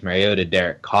Marcus Mariota,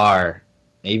 Derek Carr,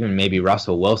 even maybe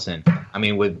Russell Wilson. I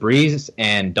mean, with Breeze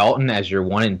and Dalton as your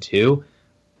 1 and 2,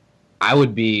 I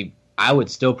would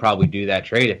still probably do that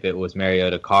trade if it was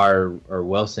Mariota, Carr, or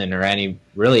Wilson, or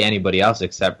anybody else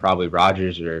except probably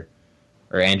Rodgers or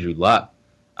Andrew Luck.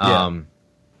 Yeah.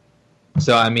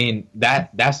 So I mean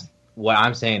that's what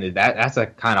I'm saying is that's a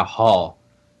kind of haul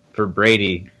for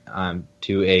Brady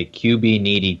to a QB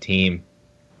needy team.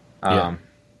 I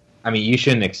mean, you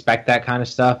shouldn't expect that kind of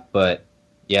stuff, but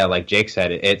yeah, like Jake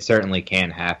said, it certainly can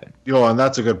happen. And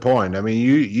that's a good point. I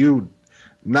mean,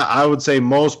 I would say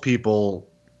most people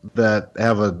that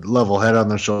have a level head on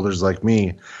their shoulders like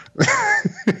me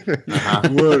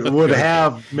would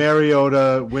have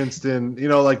Mariota, Winston,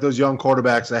 like those young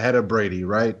quarterbacks ahead of Brady,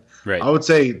 right? Right. I would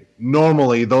say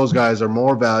normally those guys are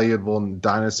more valuable in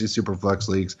Dynasty Superflex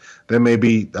leagues than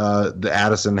maybe the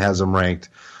Addison has them ranked.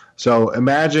 So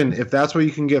imagine if that's what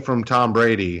you can get from Tom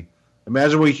Brady.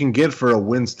 Imagine what you can get for a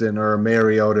Winston or a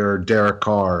Mariota or Derek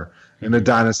Carr in a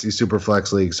Dynasty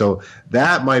Superflex league. So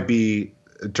that might be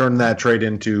turn that trade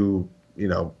into,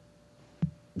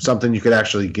 something you could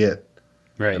actually get.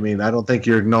 Right. I mean, I don't think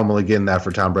you're normally getting that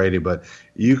for Tom Brady, but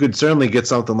you could certainly get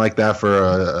something like that for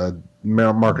a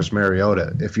Marcus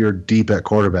Mariota if you're deep at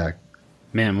quarterback.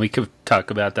 Man, we could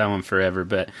talk about that one forever,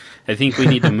 but I think we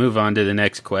need to move on to the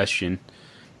next question.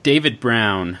 David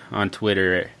Brown on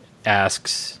Twitter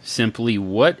asks simply,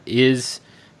 what is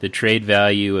the trade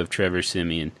value of Trevor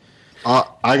Siemian?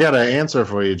 I got an answer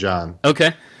for you, John.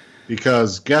 Okay.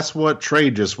 Because guess what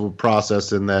trade just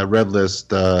processed in that red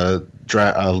list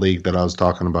league that I was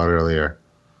talking about earlier?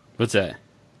 What's that?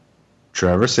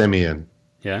 Trevor Siemian.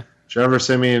 Yeah? Trevor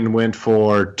Siemian went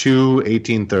for 2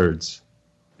 18/3.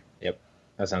 Yep,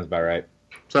 that sounds about right.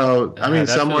 So, I mean,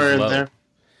 somewhere in there.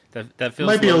 That feels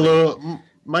might be low.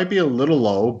 Might be a little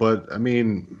low, but I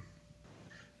mean,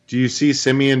 do you see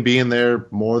Siemian being there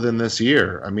more than this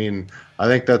year? I mean, I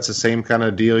think that's the same kind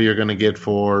of deal you're going to get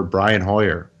for Brian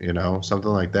Hoyer, something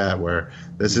like that, where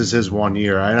this is his 1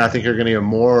 year. And I think you're going to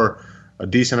get a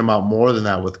decent amount more than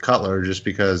that with Cutler, just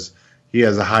because he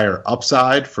has a higher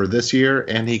upside for this year,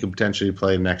 and he could potentially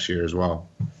play next year as well.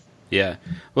 Yeah.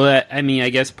 Well, I mean,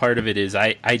 I guess part of it is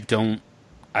I don't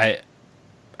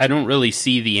really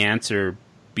see the answer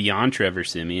beyond Trevor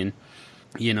Siemian.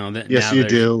 Yes, you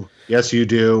do. Yes, you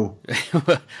do.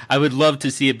 I would love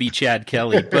to see it be Chad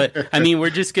Kelly, but I mean, we're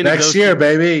just going to next year,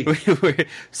 baby.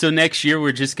 So next year,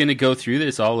 we're just going to go through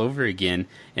this all over again,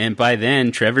 and by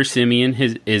then, Trevor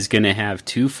Siemian is going to have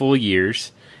 2 full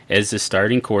years as the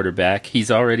starting quarterback.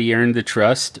 He's already earned the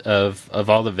trust of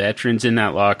all the veterans in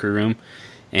that locker room,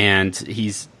 and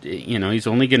he's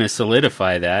only going to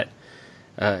solidify that.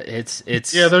 It's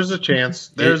there's a chance.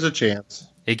 There's a chance.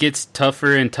 It gets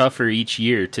tougher and tougher each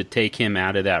year to take him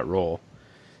out of that role.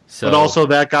 So, but also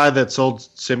that guy that sold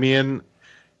Siemian,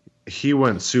 he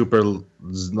went super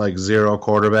zero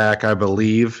quarterback, I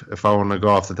believe, if I want to go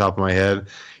off the top of my head.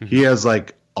 Mm-hmm. He has a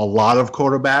lot of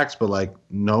quarterbacks, but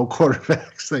no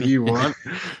quarterbacks that you want.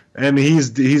 And he's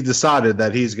decided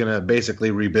that he's going to basically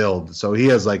rebuild. So he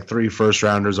has 3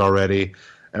 first-rounders already.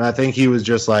 And I think he was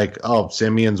just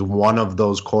Siemian's one of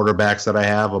those quarterbacks that I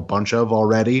have a bunch of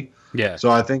already. Yeah. So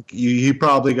I think he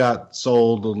probably got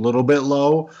sold a little bit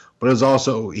low, but it was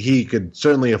also he could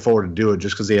certainly afford to do it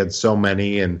just because he had so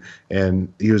many and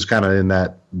he was kind of in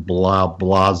that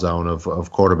blah zone of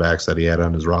quarterbacks that he had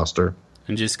on his roster.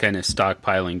 And just kind of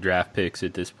stockpiling draft picks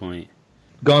at this point.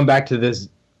 Going back to this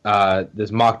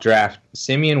mock draft,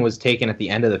 Siemian was taken at the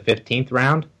end of the 15th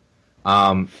round.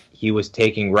 He was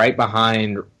taken right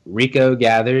behind Rico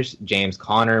Gathers, James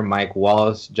Conner, Mike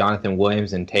Wallace, Jonathan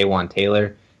Williams, and Taywan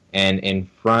Taylor. And in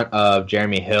front of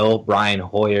Jeremy Hill, Brian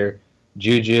Hoyer,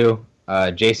 Juju,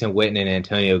 Jason Witten, and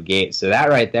Antonio Gates. So that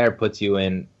right there puts you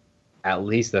in at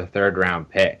least the 3rd round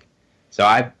pick. So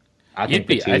I think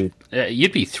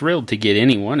you'd be thrilled to get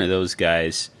any one of those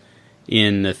guys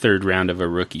in the 3rd round of a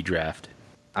rookie draft.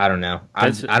 I don't know. I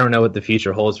don't know what the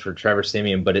future holds for Trevor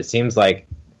Siemian, but it seems like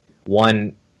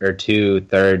 1 or 2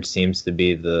 thirds seems to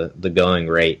be the going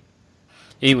rate.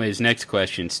 Anyways, next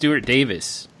question. Stuart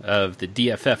Davis of the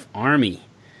DFF Army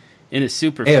in a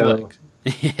Superflex.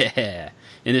 Yeah.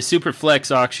 In a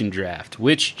Superflex auction draft,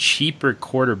 which cheaper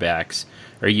quarterbacks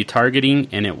are you targeting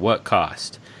and at what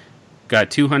cost?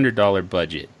 Got $200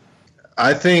 budget.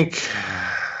 I think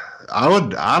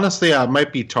I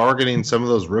might be targeting some of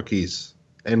those rookies.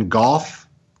 And Goff,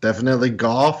 definitely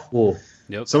Goff. Ooh.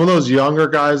 Yep. Some of those younger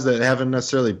guys that haven't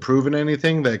necessarily proven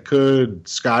anything that could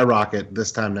skyrocket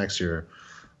this time next year.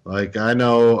 Like,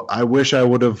 I wish I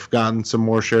would have gotten some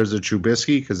more shares of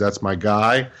Trubisky because that's my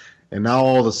guy. And now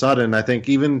all of a sudden, I think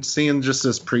even seeing just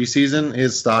this preseason,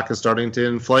 his stock is starting to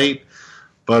inflate.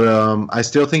 But I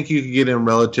still think you could get him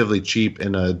relatively cheap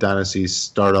in a dynasty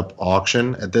startup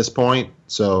auction at this point.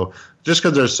 So just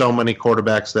because there's so many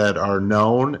quarterbacks that are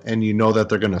known and you know that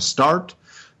they're going to start,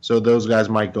 so those guys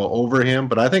might go over him.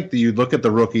 But I think that you look at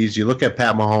the rookies, you look at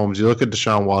Pat Mahomes, you look at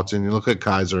Deshaun Watson, you look at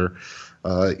Kaiser.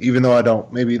 Even though I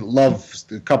don't maybe love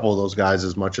a couple of those guys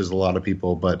as much as a lot of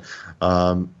people, but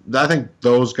I think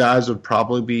those guys would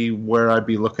probably be where I'd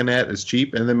be looking at as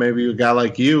cheap. And then maybe a guy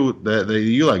like you that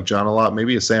you like, John, a lot,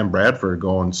 maybe a Sam Bradford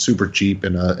going super cheap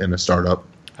in a startup.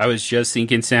 I was just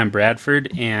thinking Sam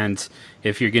Bradford, and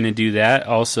if you're going to do that,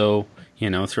 also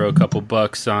throw a couple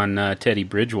bucks on Teddy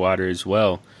Bridgewater as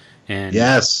well. And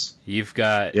yes, you've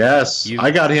got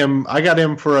I got him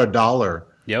for $1.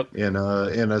 Yep. In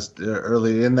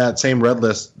early in that same Red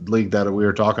List league that we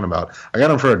were talking about, I got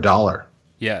him for $1.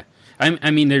 Yeah,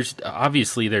 I mean, there's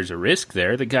a risk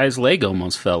there. The guy's leg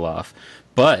almost fell off,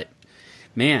 but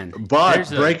man,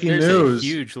 breaking news, a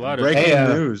huge lot of breaking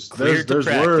news. There's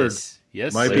word.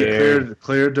 Yes, might be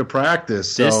cleared to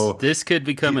practice. So this could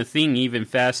become a thing even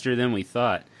faster than we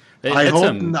thought. I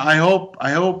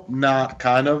hope not.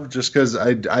 Kind of, just because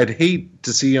I'd hate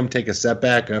to see him take a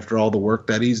setback after all the work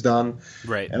that he's done.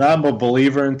 Right. And I'm a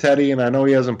believer in Teddy, and I know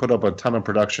he hasn't put up a ton of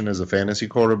production as a fantasy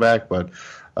quarterback, but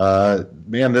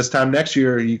man, this time next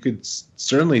year you could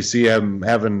certainly see him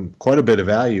having quite a bit of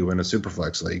value in a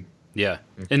Superflex league. Yeah,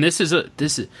 and it's a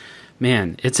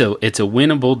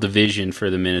winnable division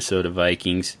for the Minnesota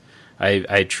Vikings.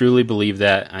 I truly believe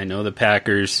that. I know the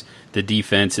Packers, the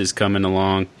defense is coming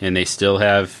along, and they still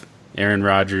have Aaron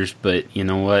Rodgers. But you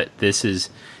know what? This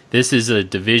is a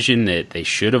division that they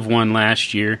should have won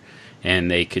last year,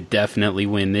 and they could definitely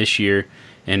win this year.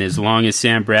 And as long as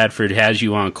Sam Bradford has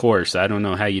you on course, I don't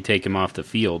know how you take him off the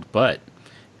field. But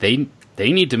they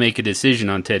need to make a decision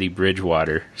on Teddy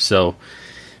Bridgewater. So,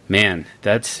 man,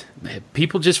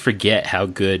 people just forget how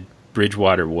good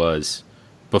Bridgewater was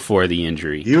before the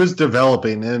injury. He was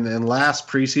developing, and last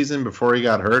preseason before he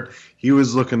got hurt, he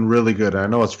was looking really good. I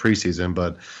know it's preseason,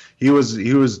 but he was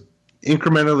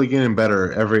incrementally getting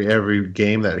better every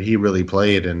game that he really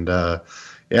played. And it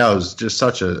was just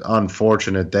such an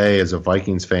unfortunate day as a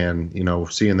Vikings fan,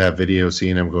 seeing that video,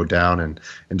 seeing him go down, and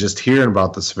just hearing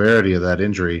about the severity of that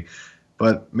injury.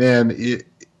 But man,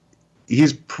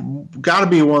 he's got to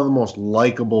be one of the most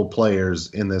likable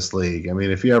players in this league. I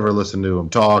mean, if you ever listen to him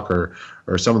talk or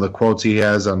some of the quotes he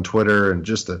has on Twitter, and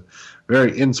just a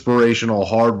very inspirational,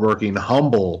 hardworking,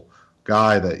 humble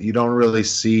guy that you don't really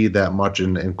see that much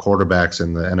in quarterbacks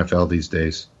in the NFL these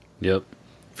days. Yep.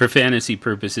 For fantasy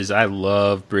purposes, I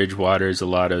love Bridgewater as a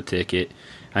lotto ticket.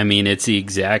 I mean, it's the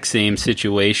exact same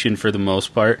situation for the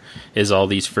most part as all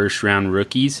these first-round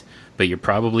rookies, but you're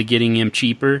probably getting him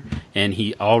cheaper, and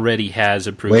he already has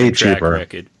a proven track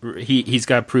record. He's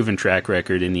got a proven track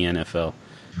record in the NFL.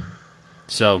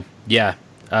 So, yeah,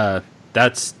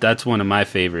 that's one of my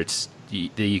favorites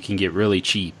that you can get really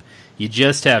cheap. You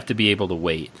just have to be able to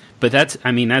wait. But that's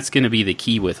going to be the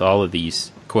key with all of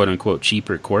these quote-unquote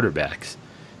cheaper quarterbacks.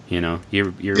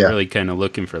 You're really kind of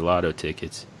looking for lotto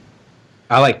tickets.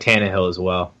 I like Tannehill as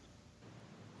well.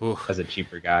 Ooh. As a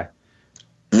cheaper guy.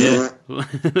 Yeah.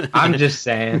 I'm just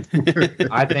saying.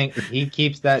 I think he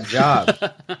keeps that job.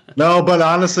 No, but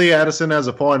honestly, Addison has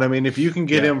a point. I mean, if you can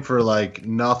get him for like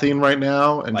nothing right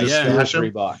now and just stash him,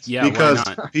 $3, because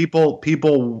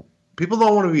people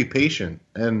don't want to be patient,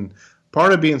 and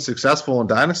part of being successful in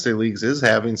dynasty leagues is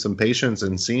having some patience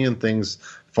and seeing things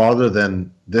farther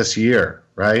than this year,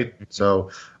 right? So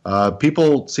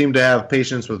people seem to have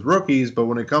patience with rookies, but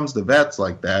when it comes to vets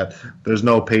like that, there's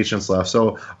no patience left.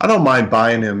 So I don't mind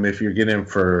buying him if you're getting him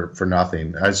for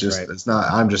nothing. I'm just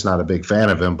not a big fan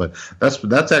of him, but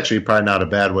that's actually probably not a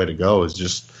bad way to go, is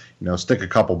just stick a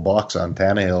couple bucks on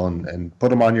Tannehill and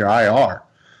put him on your IR.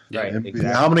 Right.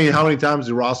 Exactly. How many times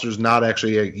do rosters not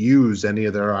actually use any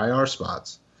of their IR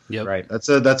spots? Yep. Right. That's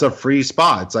a free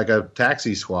spot. It's like a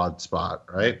taxi squad spot,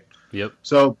 right? Yep.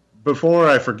 So before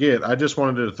I forget, I just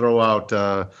wanted to throw out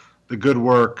the good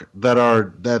work that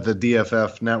the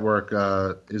DFF network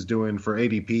is doing for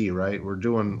ADP. Right, we're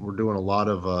doing a lot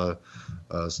of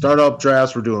startup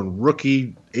drafts. We're doing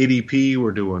rookie ADP.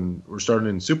 We're starting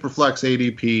in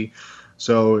Superflex ADP.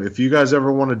 So if you guys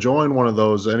ever want to join one of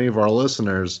those, any of our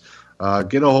listeners,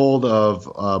 get a hold of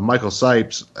Michael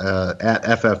Sipes at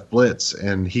FF Blitz,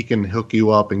 and he can hook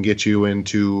you up and get you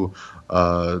into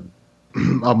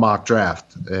a mock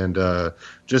draft and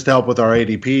just to help with our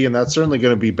ADP, and that's certainly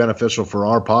going to be beneficial for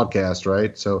our podcast,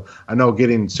 right? So I know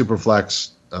getting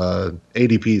Superflex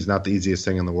ADP is not the easiest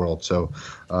thing in the world, so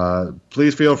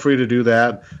please feel free to do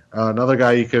that. Another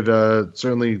guy you could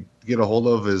certainly get a hold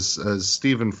of is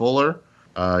Stephen Fuller.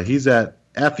 He's at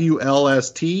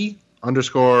FULST_ROSTO.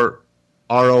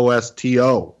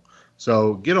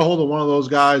 So get a hold of one of those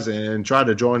guys and try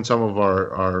to join some of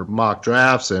our mock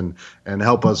drafts and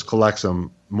help us collect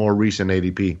some more recent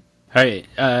ADP. All right,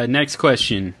 next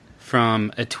question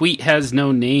from A Tweet Has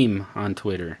No Name on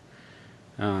Twitter.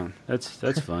 That's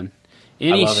fun. I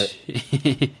love it.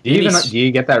 Do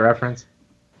you get that reference?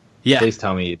 Yeah. Please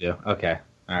tell me you do. Okay.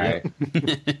 All right.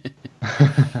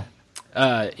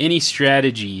 Any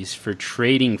strategies for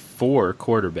trading for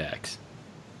quarterbacks?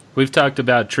 We've talked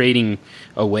about trading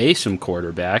away some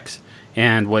quarterbacks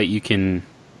and what you can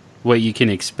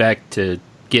expect to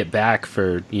get back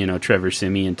for, Trevor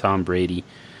Siemian, Tom Brady.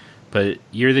 But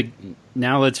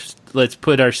now let's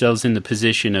put ourselves in the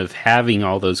position of having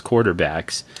all those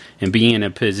quarterbacks and being in a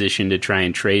position to try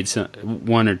and trade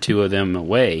one or two of them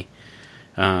away.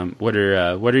 What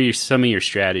are some of your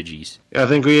strategies? I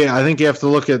think you have to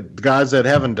look at guys that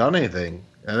haven't done anything.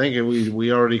 I think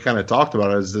we already kind of talked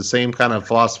about it. It's the same kind of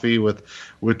philosophy with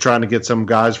trying to get some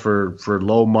guys for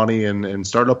low money and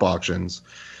startup auctions.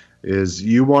 Is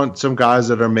you want some guys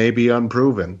that are maybe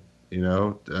unproven,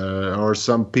 or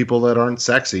some people that aren't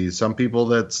sexy, some people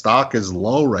that stock is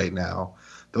low right now.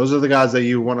 Those are the guys that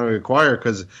you want to acquire,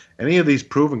 because any of these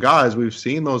proven guys, we've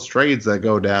seen those trades that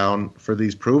go down for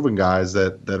these proven guys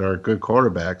that are good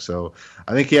quarterbacks. So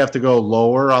I think you have to go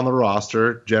lower on the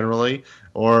roster generally,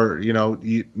 or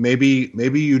maybe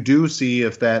you do see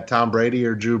if that Tom Brady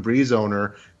or Drew Brees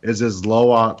owner is as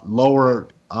lower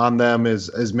on them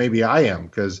as maybe I am,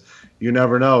 because you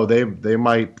never know. They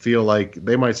might feel like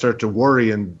they might start to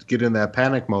worry and get in that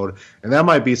panic mode, and that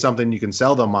might be something you can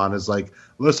sell them on. Is like,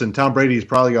 listen, Tom Brady's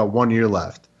probably got 1 year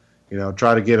left.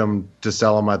 Try to get him to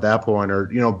sell him at that point, or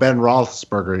Ben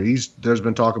Roethlisberger. There's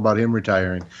been talk about him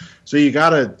retiring, so you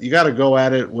gotta go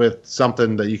at it with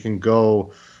something that you can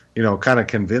go, kind of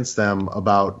convince them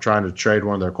about trying to trade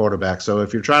one of their quarterbacks. So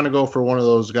if you're trying to go for one of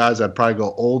those guys, I'd probably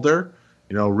go older.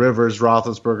 Rivers,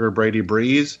 Roethlisberger, Brady,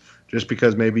 Brees, just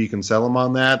because maybe you can sell them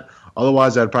on that.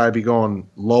 Otherwise, I'd probably be going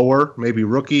lower, maybe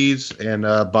rookies and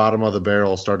bottom of the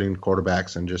barrel starting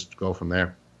quarterbacks, and just go from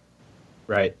there.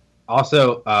 Right.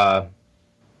 Also,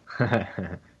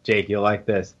 Jake, you'll like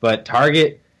this, but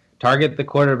target the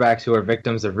quarterbacks who are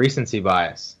victims of recency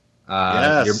bias.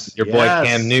 Yes, your boy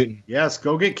Cam Newton. Yes,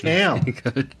 go get Cam.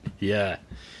 Yeah.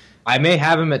 I may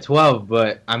have him at 12,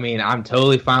 but I'm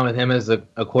totally fine with him as a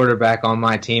quarterback on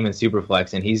my team in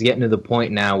Superflex, and he's getting to the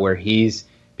point now where he's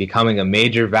becoming a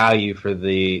major value for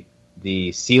the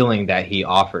ceiling that he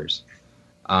offers.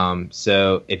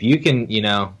 So if you can, be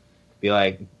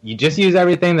like, you just use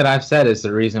everything that I've said as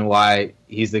the reason why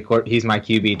he's my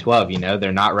QB 12.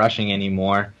 They're not rushing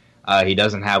anymore. He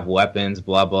doesn't have weapons.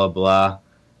 Blah blah blah.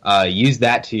 Use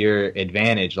that to your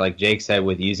advantage, like Jake said,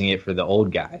 with using it for the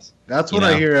old guys. That's what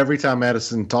I hear every time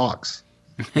Madison talks.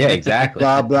 Yeah, exactly.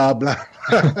 Blah, blah, blah.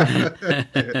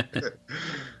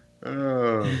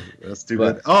 Oh, that's too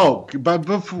good. Oh,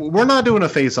 but we're not doing a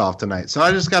face-off tonight, so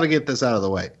I just got to get this out of the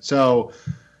way. So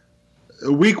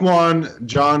week 1,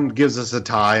 John gives us a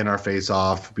tie in our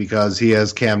face-off because he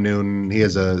has Cam Newton. He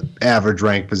has a average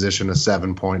rank position of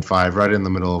 7.5, right in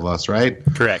the middle of us, right?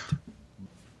 Correct.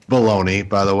 Baloney,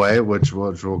 by the way, which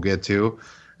we'll get to.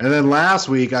 And then last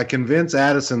week, I convinced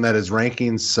Addison that his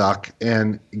rankings suck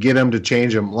and get him to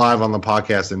change them live on the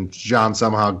podcast, and John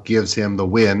somehow gives him the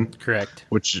win. Correct.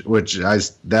 Which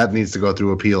that needs to go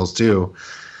through appeals too.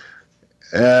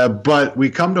 But we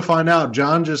come to find out,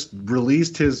 John just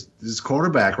released his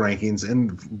quarterback rankings,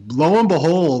 and lo and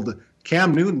behold,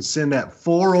 Cam Newton's sitting at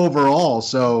 4 overall.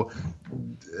 So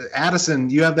Addison,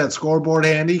 you have that scoreboard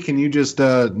handy. Can you just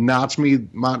notch me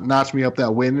up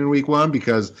that win in week 1?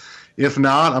 Because if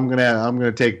not, I'm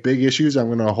gonna take big issues. I'm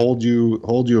gonna hold you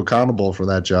accountable for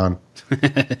that, John.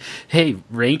 Hey,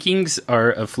 rankings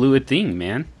are a fluid thing,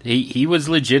 man. He was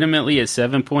legitimately at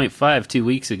 7.5 2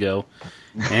 weeks ago,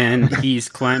 and he's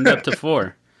climbed up to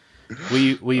 4.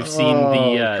 We've seen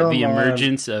the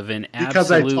emergence of an absolute.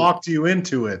 Because I talked you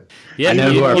into it. Yeah,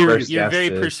 you're very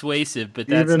persuasive, but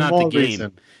that's not the game.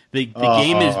 Recent. The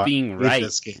game is being right.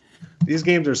 These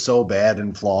games are so bad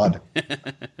and flawed.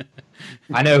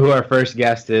 I know who our first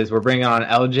guest is. We're bringing on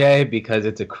LJ because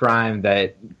it's a crime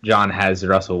that John has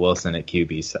Russell Wilson at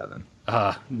QB7.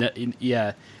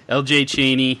 Yeah. LJ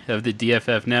Cheney of the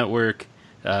DFF Network,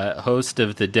 host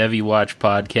of the Devy Watch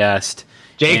podcast.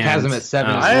 Jake has him at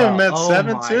 7 as I well. have him at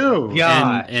 7 my too.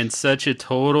 God. And such a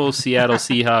total Seattle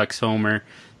Seahawks homer.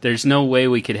 There's no way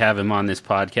we could have him on this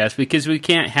podcast because we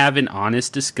can't have an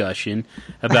honest discussion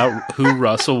about who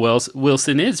Russell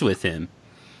Wilson is with him.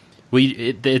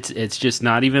 It's just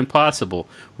not even possible.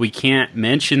 We can't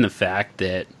mention the fact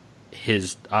that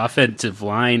his offensive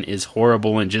line is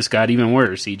horrible and just got even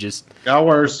worse. He got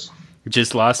worse.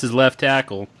 Just lost his left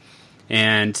tackle.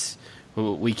 And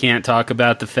we can't talk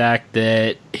about the fact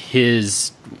that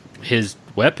his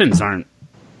weapons aren't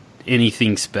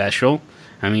anything special.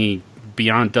 I mean,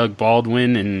 beyond Doug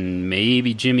Baldwin and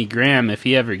maybe Jimmy Graham if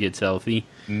he ever gets healthy.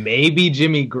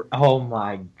 Maybe oh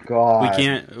my God.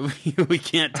 We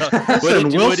can't talk.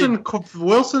 Listen,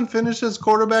 Wilson finished as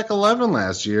quarterback 11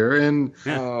 last year, and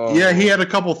he had a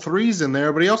couple threes in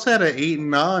there, but he also had an 8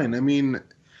 and 9. I mean,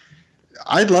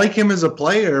 I'd like him as a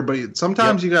player, but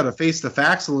sometimes you got to face the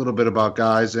facts a little bit about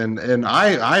guys, and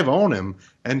I've owned him,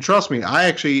 and trust me, I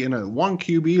actually in a 1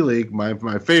 QB league,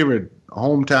 my favorite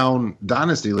hometown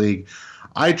dynasty league,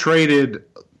 I traded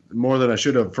more than I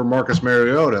should have for Marcus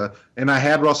Mariota, and I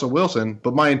had Russell Wilson,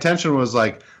 but my intention was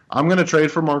like, I'm going to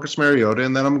trade for Marcus Mariota,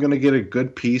 and then I'm going to get a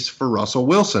good piece for Russell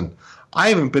Wilson. I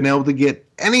haven't been able to get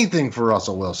anything for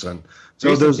Russell Wilson.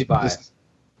 So recency bias.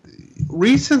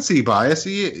 Recency bias.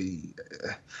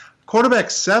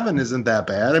 Quarterback 7 isn't that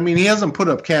bad. I mean, he hasn't put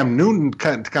up Cam Newton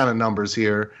kind of numbers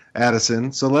here,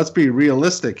 Addison, so let's be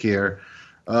realistic here.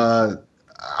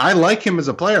 I like him as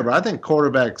a player, but I think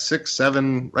quarterback 6,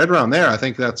 7, right around there, I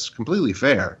think that's completely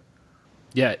fair.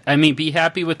 Yeah, I mean, be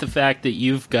happy with the fact that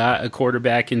you've got a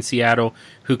quarterback in Seattle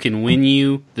who can win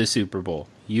you the Super Bowl.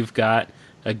 You've got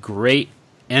a great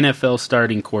NFL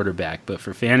starting quarterback, but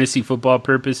for fantasy football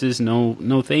purposes,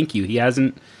 no thank you. He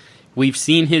hasn't. We've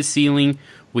seen his ceiling.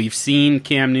 We've seen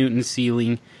Cam Newton's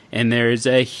ceiling, and there is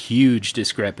a huge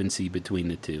discrepancy between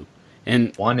the two.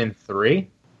 And 1 and 3?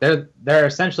 They're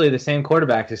essentially the same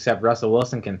quarterbacks, except Russell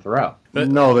Wilson can throw. But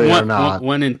no, they are not.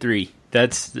 1 and 3.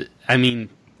 That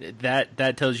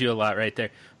tells you a lot right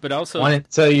there. But also,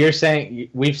 so you're saying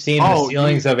we've seen the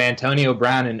ceilings of Antonio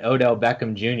Brown and Odell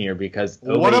Beckham Jr. because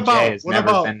OBJ has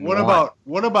never been one.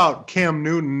 What about Cam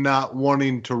Newton not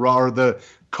wanting to run, or the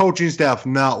coaching staff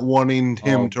not wanting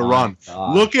him to run?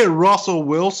 God. Look at Russell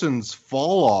Wilson's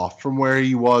fall off from where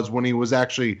he was when he was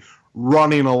actually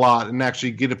running a lot and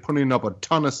actually putting up a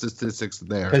ton of statistics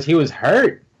there. Because he was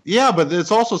hurt. Yeah, but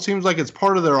it also seems like it's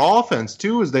part of their offense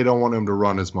too, is they don't want him to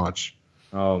run as much.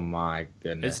 Oh my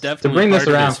goodness! It's definitely to bring part this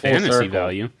of around his full fantasy circle.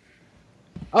 value.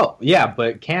 Oh yeah,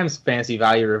 but Cam's fantasy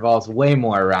value revolves way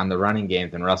more around the running game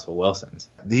than Russell Wilson's.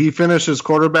 He finishes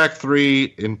quarterback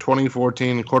 3 in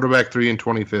 2014, quarterback 3 in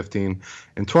 2015.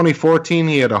 In 2014,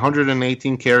 he had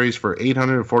 118 carries for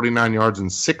 849 yards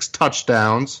and 6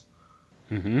 touchdowns.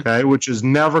 Mm-hmm. Okay, which is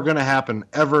never going to happen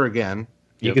ever again.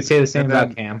 You could say the same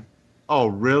about Cam. Oh,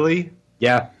 really?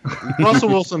 Yeah. Russell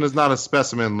Wilson is not a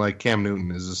specimen like Cam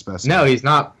Newton is a specimen. No, he's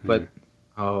not. But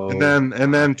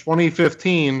And then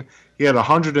 2015, he had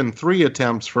 103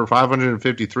 attempts for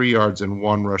 553 yards and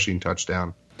 1 rushing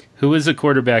touchdown. Who was the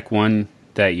quarterback 1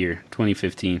 that year,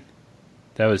 2015?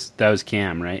 That was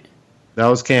Cam, right? That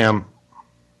was Cam.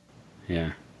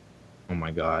 Yeah. Oh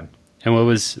my God. And what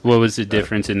was the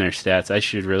difference in their stats? I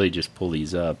should really just pull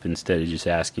these up instead of just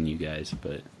asking you guys.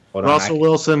 But Russell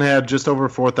Wilson had just over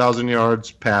 4,000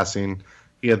 yards passing.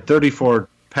 He had 34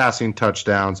 passing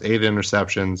touchdowns, 8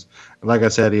 interceptions. And like I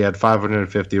said, he had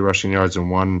 550 rushing yards and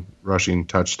 1 rushing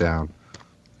touchdown.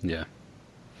 Yeah.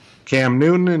 Cam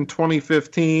Newton in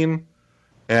 2015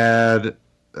 had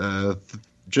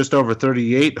just over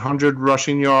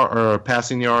 3,800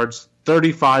 passing yards,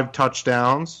 35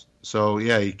 touchdowns. So,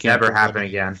 yeah, he can't never happen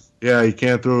again. Yeah, he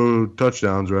can't throw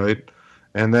touchdowns, right?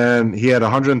 And then he had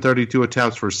 132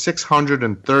 attempts for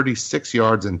 636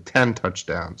 yards and 10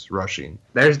 touchdowns rushing.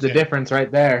 There's the difference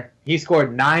right there. He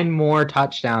scored 9 more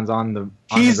touchdowns on the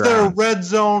He's their red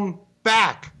zone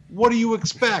back. What do you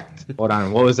expect? Hold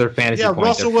on. What was their fantasy point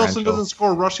Russell Wilson differential? doesn't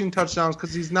score rushing touchdowns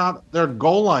because he's not their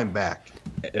goal line back.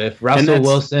 If Russell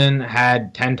Wilson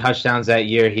had 10 touchdowns that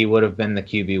year, he would have been the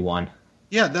QB1.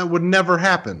 Yeah, that would never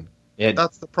happen.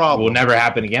 That's the problem. Will never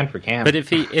happen again for Cam. But if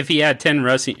he had 10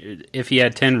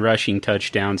 rushing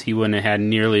touchdowns, he wouldn't have had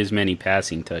nearly as many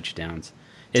passing touchdowns.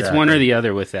 It's one or the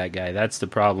other with that guy. That's the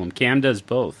problem. Cam does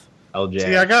both. LJ.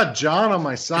 See, I got John on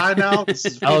my side now. This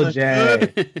is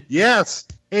LJ. Good. Yes,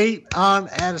 8 on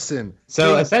Addison.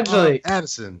 So essentially,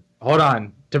 Addison. Hold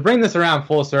on. To bring this around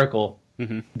full circle,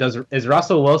 mm-hmm. Is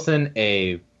Russell Wilson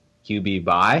a QB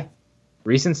buy?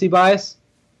 Recency bias?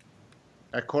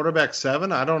 At quarterback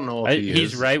 7, I don't know if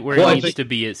he's is. right where he needs to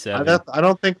be at 7. I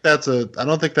don't think that's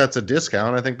a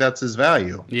discount. I think that's his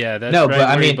value. Yeah, that's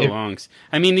right where he belongs.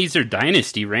 These are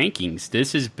dynasty rankings.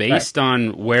 This is based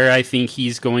on where I think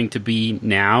he's going to be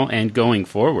now and going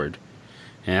forward.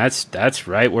 And that's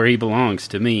right where he belongs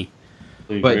to me.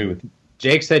 But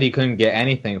Jake said he couldn't get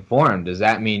anything for him. Does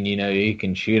that mean, you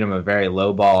can shoot him a very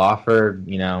low ball offer,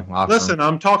 Listen,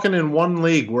 I'm talking in one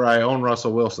league where I own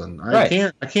Russell Wilson.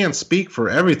 I can't speak for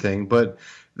everything, but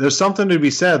there's something to be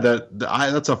said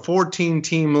that's a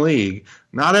 14-team league.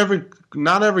 Not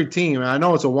every team, I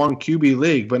know it's a 1 QB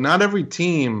league, but not every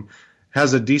team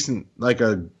has a decent, like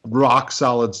a rock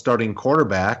solid starting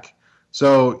quarterback.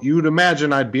 So you'd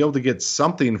imagine I'd be able to get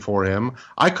something for him.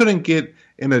 I couldn't get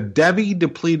in a Devy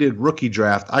depleted rookie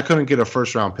draft. I couldn't get a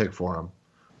first round pick for him.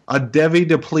 A Devy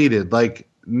depleted, like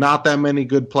not that many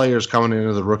good players coming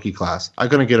into the rookie class. I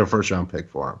couldn't get a first round pick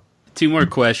for him. Two more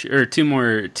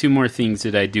things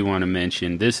that I do want to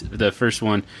mention. The first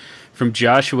one from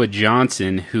Joshua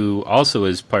Johnson, who also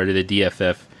is part of the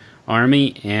DFF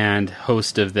Army and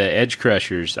host of the Edge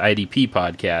Crushers IDP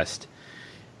podcast.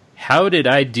 How did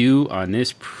I do on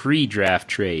this pre-draft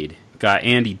trade? Got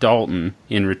Andy Dalton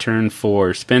in return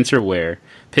for Spencer Ware,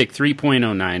 pick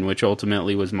 3.09, which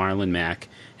ultimately was Marlon Mack,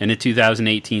 and a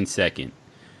 2018 second.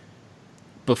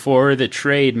 Before the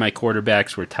trade, my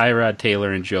quarterbacks were Tyrod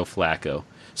Taylor and Joe Flacco.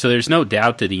 So there's no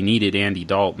doubt that he needed Andy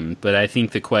Dalton, but I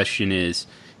think the question is,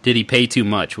 did he pay too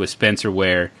much with Spencer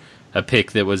Ware, a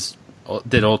pick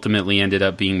that ultimately ended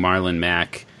up being Marlon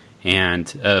Mack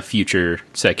and a future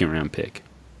second-round pick?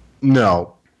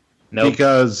 No. Nope.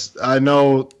 Because I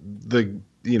know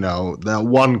that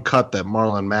one cut that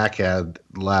Marlon Mack had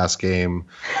last game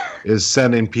is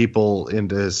sending people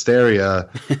into hysteria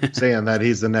saying that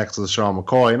he's the next LaShawn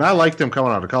McCoy. And I liked him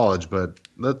coming out of college, but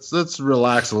let's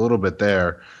relax a little bit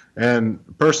there. And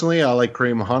personally, I like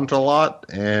Kareem Hunt a lot,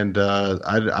 and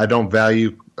I don't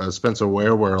value Spencer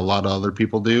Ware where a lot of other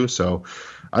people do. So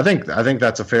I think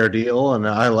that's a fair deal, and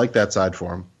I like that side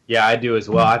for him. Yeah, I do as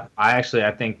well. I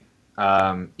think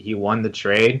he won the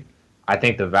trade. I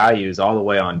think the value is all the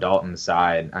way on Dalton's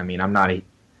side. I'm not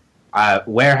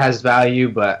Ware has value,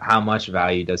 but how much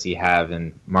value does he have?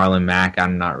 And Marlon Mack,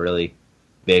 I'm not really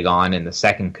big on, and the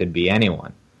second could be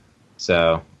anyone.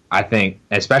 So I think,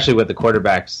 especially with the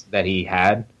quarterbacks that he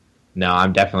had, no,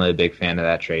 I'm definitely a big fan of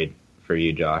that trade for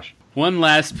you, Josh. One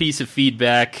last piece of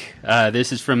feedback.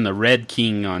 This is from the Red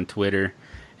King on Twitter.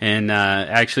 And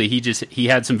actually, he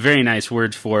had some very nice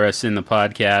words for us in the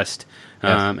podcast.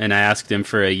 Yes. And I asked him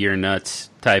for a You're Nuts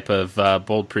type of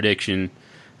bold prediction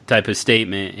type of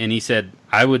statement. And he said,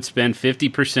 I would spend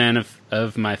 50%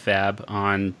 of my fab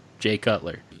on Jay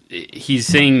Cutler. He's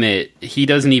saying that he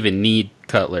doesn't even need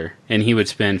Cutler, and he would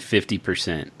spend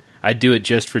 50%. I'd do it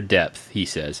just for depth, he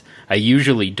says. I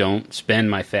usually don't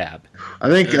spend my fab. I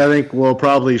think we'll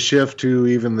probably shift to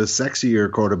even the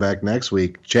sexier quarterback next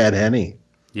week, Chad Henne.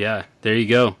 Yeah, there you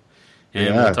go.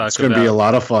 And we'll talk it's going to be a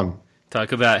lot of fun.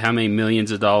 Talk about how many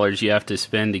millions of dollars you have to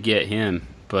spend to get him.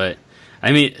 But,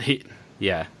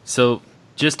 so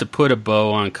just to put a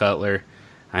bow on Cutler,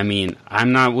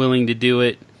 I'm not willing to do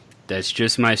it. That's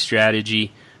just my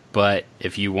strategy. But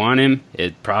if you want him,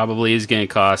 it probably is going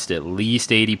to cost at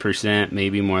least 80%,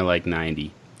 maybe more like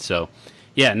 90%. So,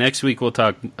 yeah, next week we'll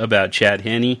talk about Chad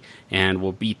Henne, and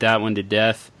we'll beat that one to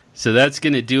death. So that's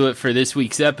going to do it for this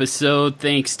week's episode.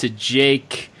 Thanks to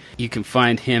Jake. You can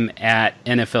find him at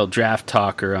NFL Draft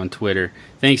Talker on Twitter.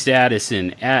 Thanks to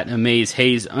Addison at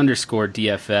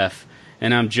AmazeHayes_DFF.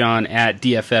 And I'm John at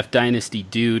DFF Dynasty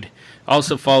Dude.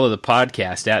 Also follow the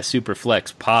podcast at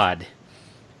Superflex Pod.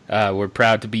 We're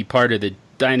proud to be part of the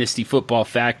Dynasty Football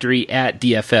Factory at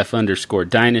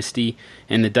DFF_Dynasty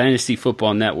and the Dynasty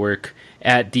Football Network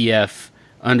at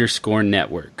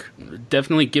DF_Network.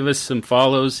 Definitely give us some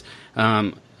follows.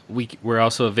 We're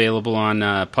also available on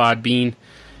Podbean.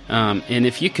 And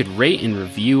if you could rate and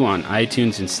review on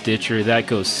iTunes and Stitcher, that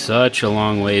goes such a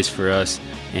long ways for us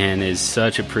and is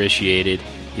such appreciated.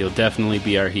 You'll definitely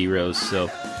be our heroes. So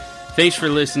thanks for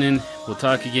listening. We'll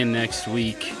talk again next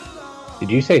week. Did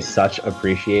you say such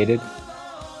appreciated?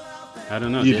 I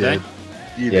don't know. You did I?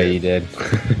 You did.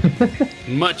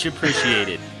 Much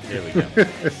appreciated. There we go.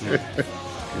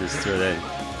 Just throw that in.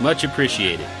 Much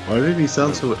appreciated. Why did he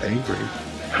sound so angry?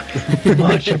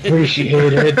 Much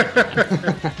appreciated.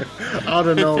 Out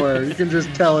of nowhere. You can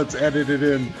just tell it's edited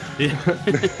in.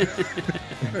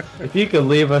 If you could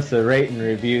leave us a rate and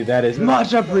review, that is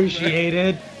much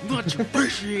appreciated. Much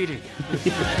appreciated.